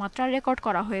তাপমাত্রা রেকর্ড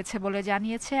করা হয়েছে বলে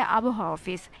জানিয়েছে আবহাওয়া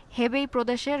অফিস। হেবেই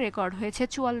প্রদেশে রেকর্ড হয়েছে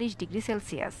 ৪৪ ডিগ্রি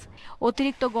সেলসিয়াস।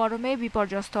 অতিরিক্ত গরমে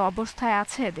বিপর্যস্ত অবস্থায়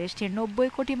আছে দেশটির ৯০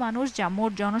 কোটি মানুষ, যা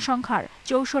মোট জনসংখ্যার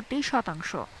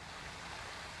 ৬৪%।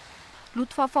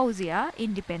 Lutfa Fouzia,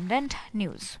 independent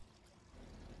news.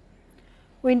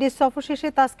 Windies সফর শেষে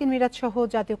তাসকিন মিরাজ সহ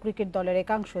জাতীয় ক্রিকেট দলের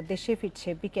একাংশ দেশে ফিরছে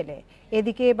বিকেলে।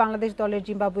 এদিকে বাংলাদেশ দলের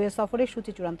জিম্বাবুয়ে সফরের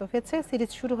সূচি চূড়ান্ত হয়েছে।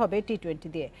 সিরিজ শুরু হবে টি-20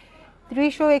 দিয়ে।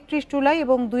 ৩০ ও ৩১ জুলাই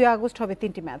এবং ২ আগস্ট হবে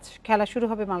 ৩টি ম্যাচ। খেলা শুরু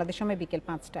হবে বাংলাদেশ সময় বিকেল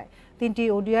 ৫টায়। ৩টি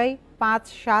ওডিআই ৫,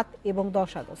 ৭ এবং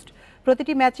 ১০ আগস্ট।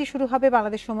 প্রতিটি ম্যাচই শুরু হবে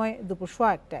বাংলাদেশ সময় দুপুর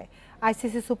 ১টায়।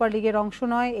 আইসিসি সুপার লিগের অংশ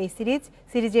নয় এই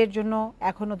সিরিজের জন্য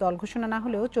এখনও দল ঘোষণা না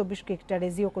হলেও ২৪ ক্রিকেটার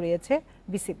রেজিও করিয়েছে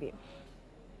বিসিবি।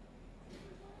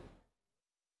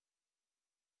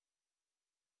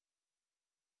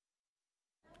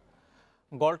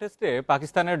 গল টেস্টে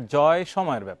পাকিস্তানের জয়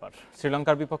সময়ের ব্যাপার।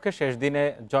 শ্রীলঙ্কার বিপক্ষে শেষ দিনে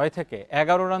জয় থেকে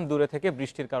 ১১ রান দূরে থেকে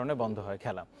বৃষ্টির কারণে বন্ধ হয়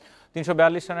খেলা।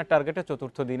 ৩৪২ রানের টার্গেটে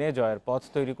চতুর্থ দিনে জয়ের পথ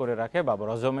তৈরি করে রাখে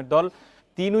বাবর আজমের দল।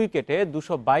 ৩ উইকেটে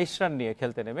 ২২২ রান নিয়ে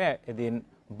খেলতে নেমে এদিন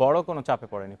বড় কোনো চাপে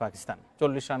পড়েনি পাকিস্তান।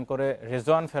 ৪০ রান করে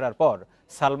রেজওয়ান ফেরার পর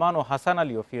সালমান ও হাসান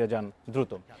আলীও ফিরে যান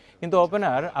দ্রুত, কিন্তু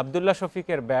ওপেনার আবদুল্লাহ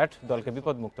শফিকের ব্যাট দলকে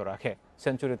বিপদমুক্ত রাখে।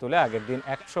 সেঞ্চুরি তুলে আগের দিন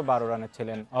 ১১২ রানে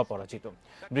ছিলেন অপরাজিত।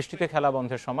 বৃষ্টিতে খেলা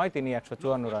বন্ধের সময় তিনি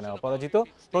 ১৫৪ রানে অপরাজিত।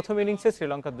 প্রথম ইনিংসে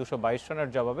শ্রীলঙ্কার ২২২ রানের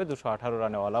জবাবে ২১৮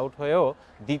 রানে অল আউট হয়েও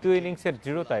দ্বিতীয় ইনিংসের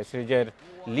দৃঢ়তায় সিরিজের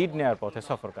লিড নেয়ার পথে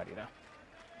সফরকারীরা।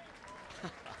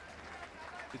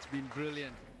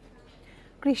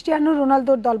 ক্রিস্টিয়ানো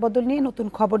রোনালদোর দলবদল নিয়ে নতুন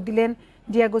খবর দিলেন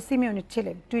ডিয়েগো সিমিওনের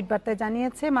ছেলে। টুইট বার্তায়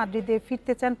জানিয়েছে মাদ্রিদে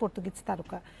ফিরতে চান পর্তুগিজ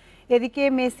তারকা। এদিকে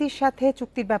মেসির সাথে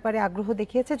চুক্তির ব্যাপারে আগ্রহ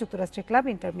দেখিয়েছে যুক্তরাষ্ট্রের ক্লাব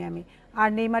ইন্টার মিয়ামি। আর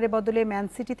নেইমারের বদলে ম্যান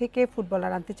সিটি থেকে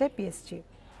ফুটবলার আনতে চায় পিএসজি।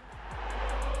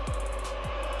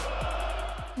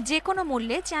 যে কোনো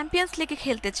মূল্যে চ্যাম্পিয়ন্স লিগে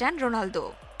খেলতে চান রোনালদো।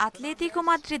 আতলেতিকো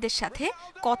মাদ্রিদের সাথে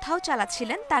কথাও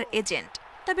চালাচ্ছিলেন তার এজেন্ট।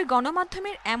 তবে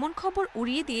গণমাধ্যমের এমন খবর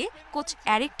উড়িয়ে দিয়ে কোচ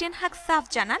এরিক টেন হাগ সাফ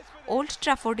জানান ওল্ড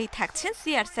ট্রাফোর্ডেই থাকছেন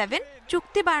CR7।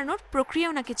 চুক্তি বাড়ানোর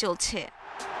প্রক্রিয়াও নাকি চলছে।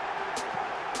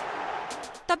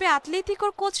 তবে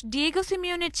আতলেতিকোর কোচ ডিয়েগো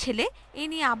সিমিওনের ছেলে এ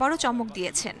নিয়ে আবারও চমক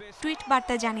দিয়েছেন। টুইট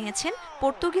বার্তায় জানিয়েছেন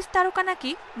পর্তুগিজ তারকা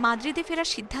নাকি মাদ্রিদে ফেরার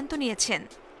সিদ্ধান্ত নিয়েছেন।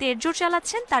 তেড়জোড়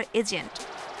চালাচ্ছেন তার এজেন্ট।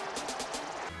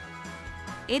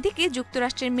 এদিকে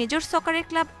যুক্তরাষ্ট্রের মেজর সকারের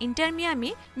ক্লাব ইন্টার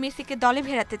মিয়ামি মেসিকে দলে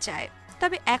ফেরাতে চায়।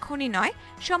 তবে এখনই নয়,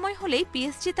 সময় হলেই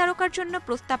পিএসজি তারকার জন্য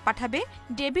প্রস্তাব পাঠাবে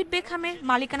ডেভিড বেকহামের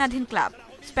মালিকানাধীন ক্লাব।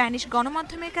 স্প্যানিশ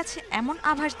গণমাধ্যমের কাছে এমন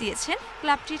আভাস দিয়েছেন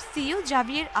ক্লাবটির সিইও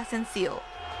জাভিয়ের আসেনসিও।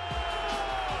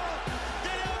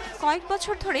 কয়েক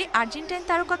বছর ধরে আর্জেন্টাইন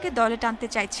তারকাকে দলে টানতে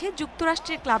চাইছে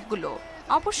যুক্তরাষ্ট্রের ক্লাবগুলো।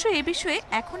 অবশ্য এ বিষয়ে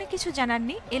এখনই কিছু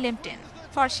জানাননি এলএম10।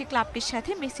 ফরাসি ক্লাবটির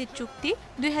সাথে মেসির চুক্তি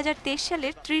 ২০২৩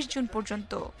 সালের ৩০ জুন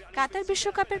পর্যন্ত। কাতার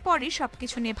বিশ্বকাপের পরই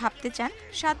সবকিছু নিয়ে ভাবতে চান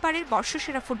 ৭ বারের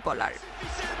বর্ষসেরা ফুটবলার।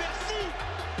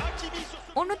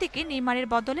 অন্যদিকে নেইমারের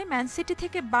বদলে ম্যান সিটি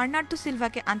থেকে বার্নার্ডো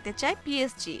সিলভাকে আনতে চায়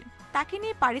পিএসজি। তাকে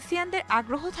নিয়ে পারিসিয়ানদের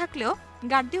আগ্রহ থাকলেও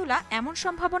গার্দিওলা এমন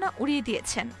সম্ভাবনা উড়িয়ে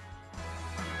দিয়েছেন।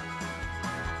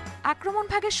 আক্রমণ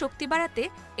ভাগের শক্তি বাড়াতে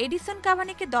এডিসন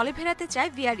কাভানিকে দলে ফেরাতে চায়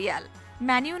ভিয়ারিয়াল।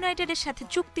 ম্যান ইউনাইটেডের সাথে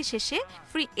চুক্তি শেষে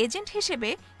ফ্রি এজেন্ট হিসেবে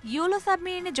ইয়োলো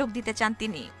সাবমেরিনে যোগ দিতে চান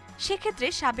তিনি। সেক্ষেত্রে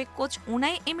সাবেক কোচ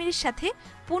উনাই এমিরির সাথে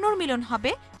পুনর্মিলন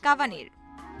হবে কাভানির।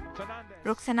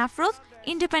 Roksana Afroz,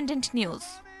 independent news.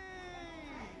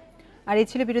 আর এই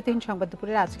ছিল বিরতিহীন সংবাদ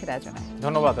দুপুরের আজকের আয়োজনে।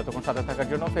 ধন্যবাদ এতক্ষণ সাথে থাকার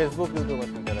জন্য। ফেসবুক, ইউটিউব আর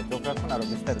টুইটারে চোখ রাখুন আরো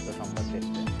বিস্তারিত সংবাদ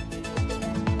দেখতে।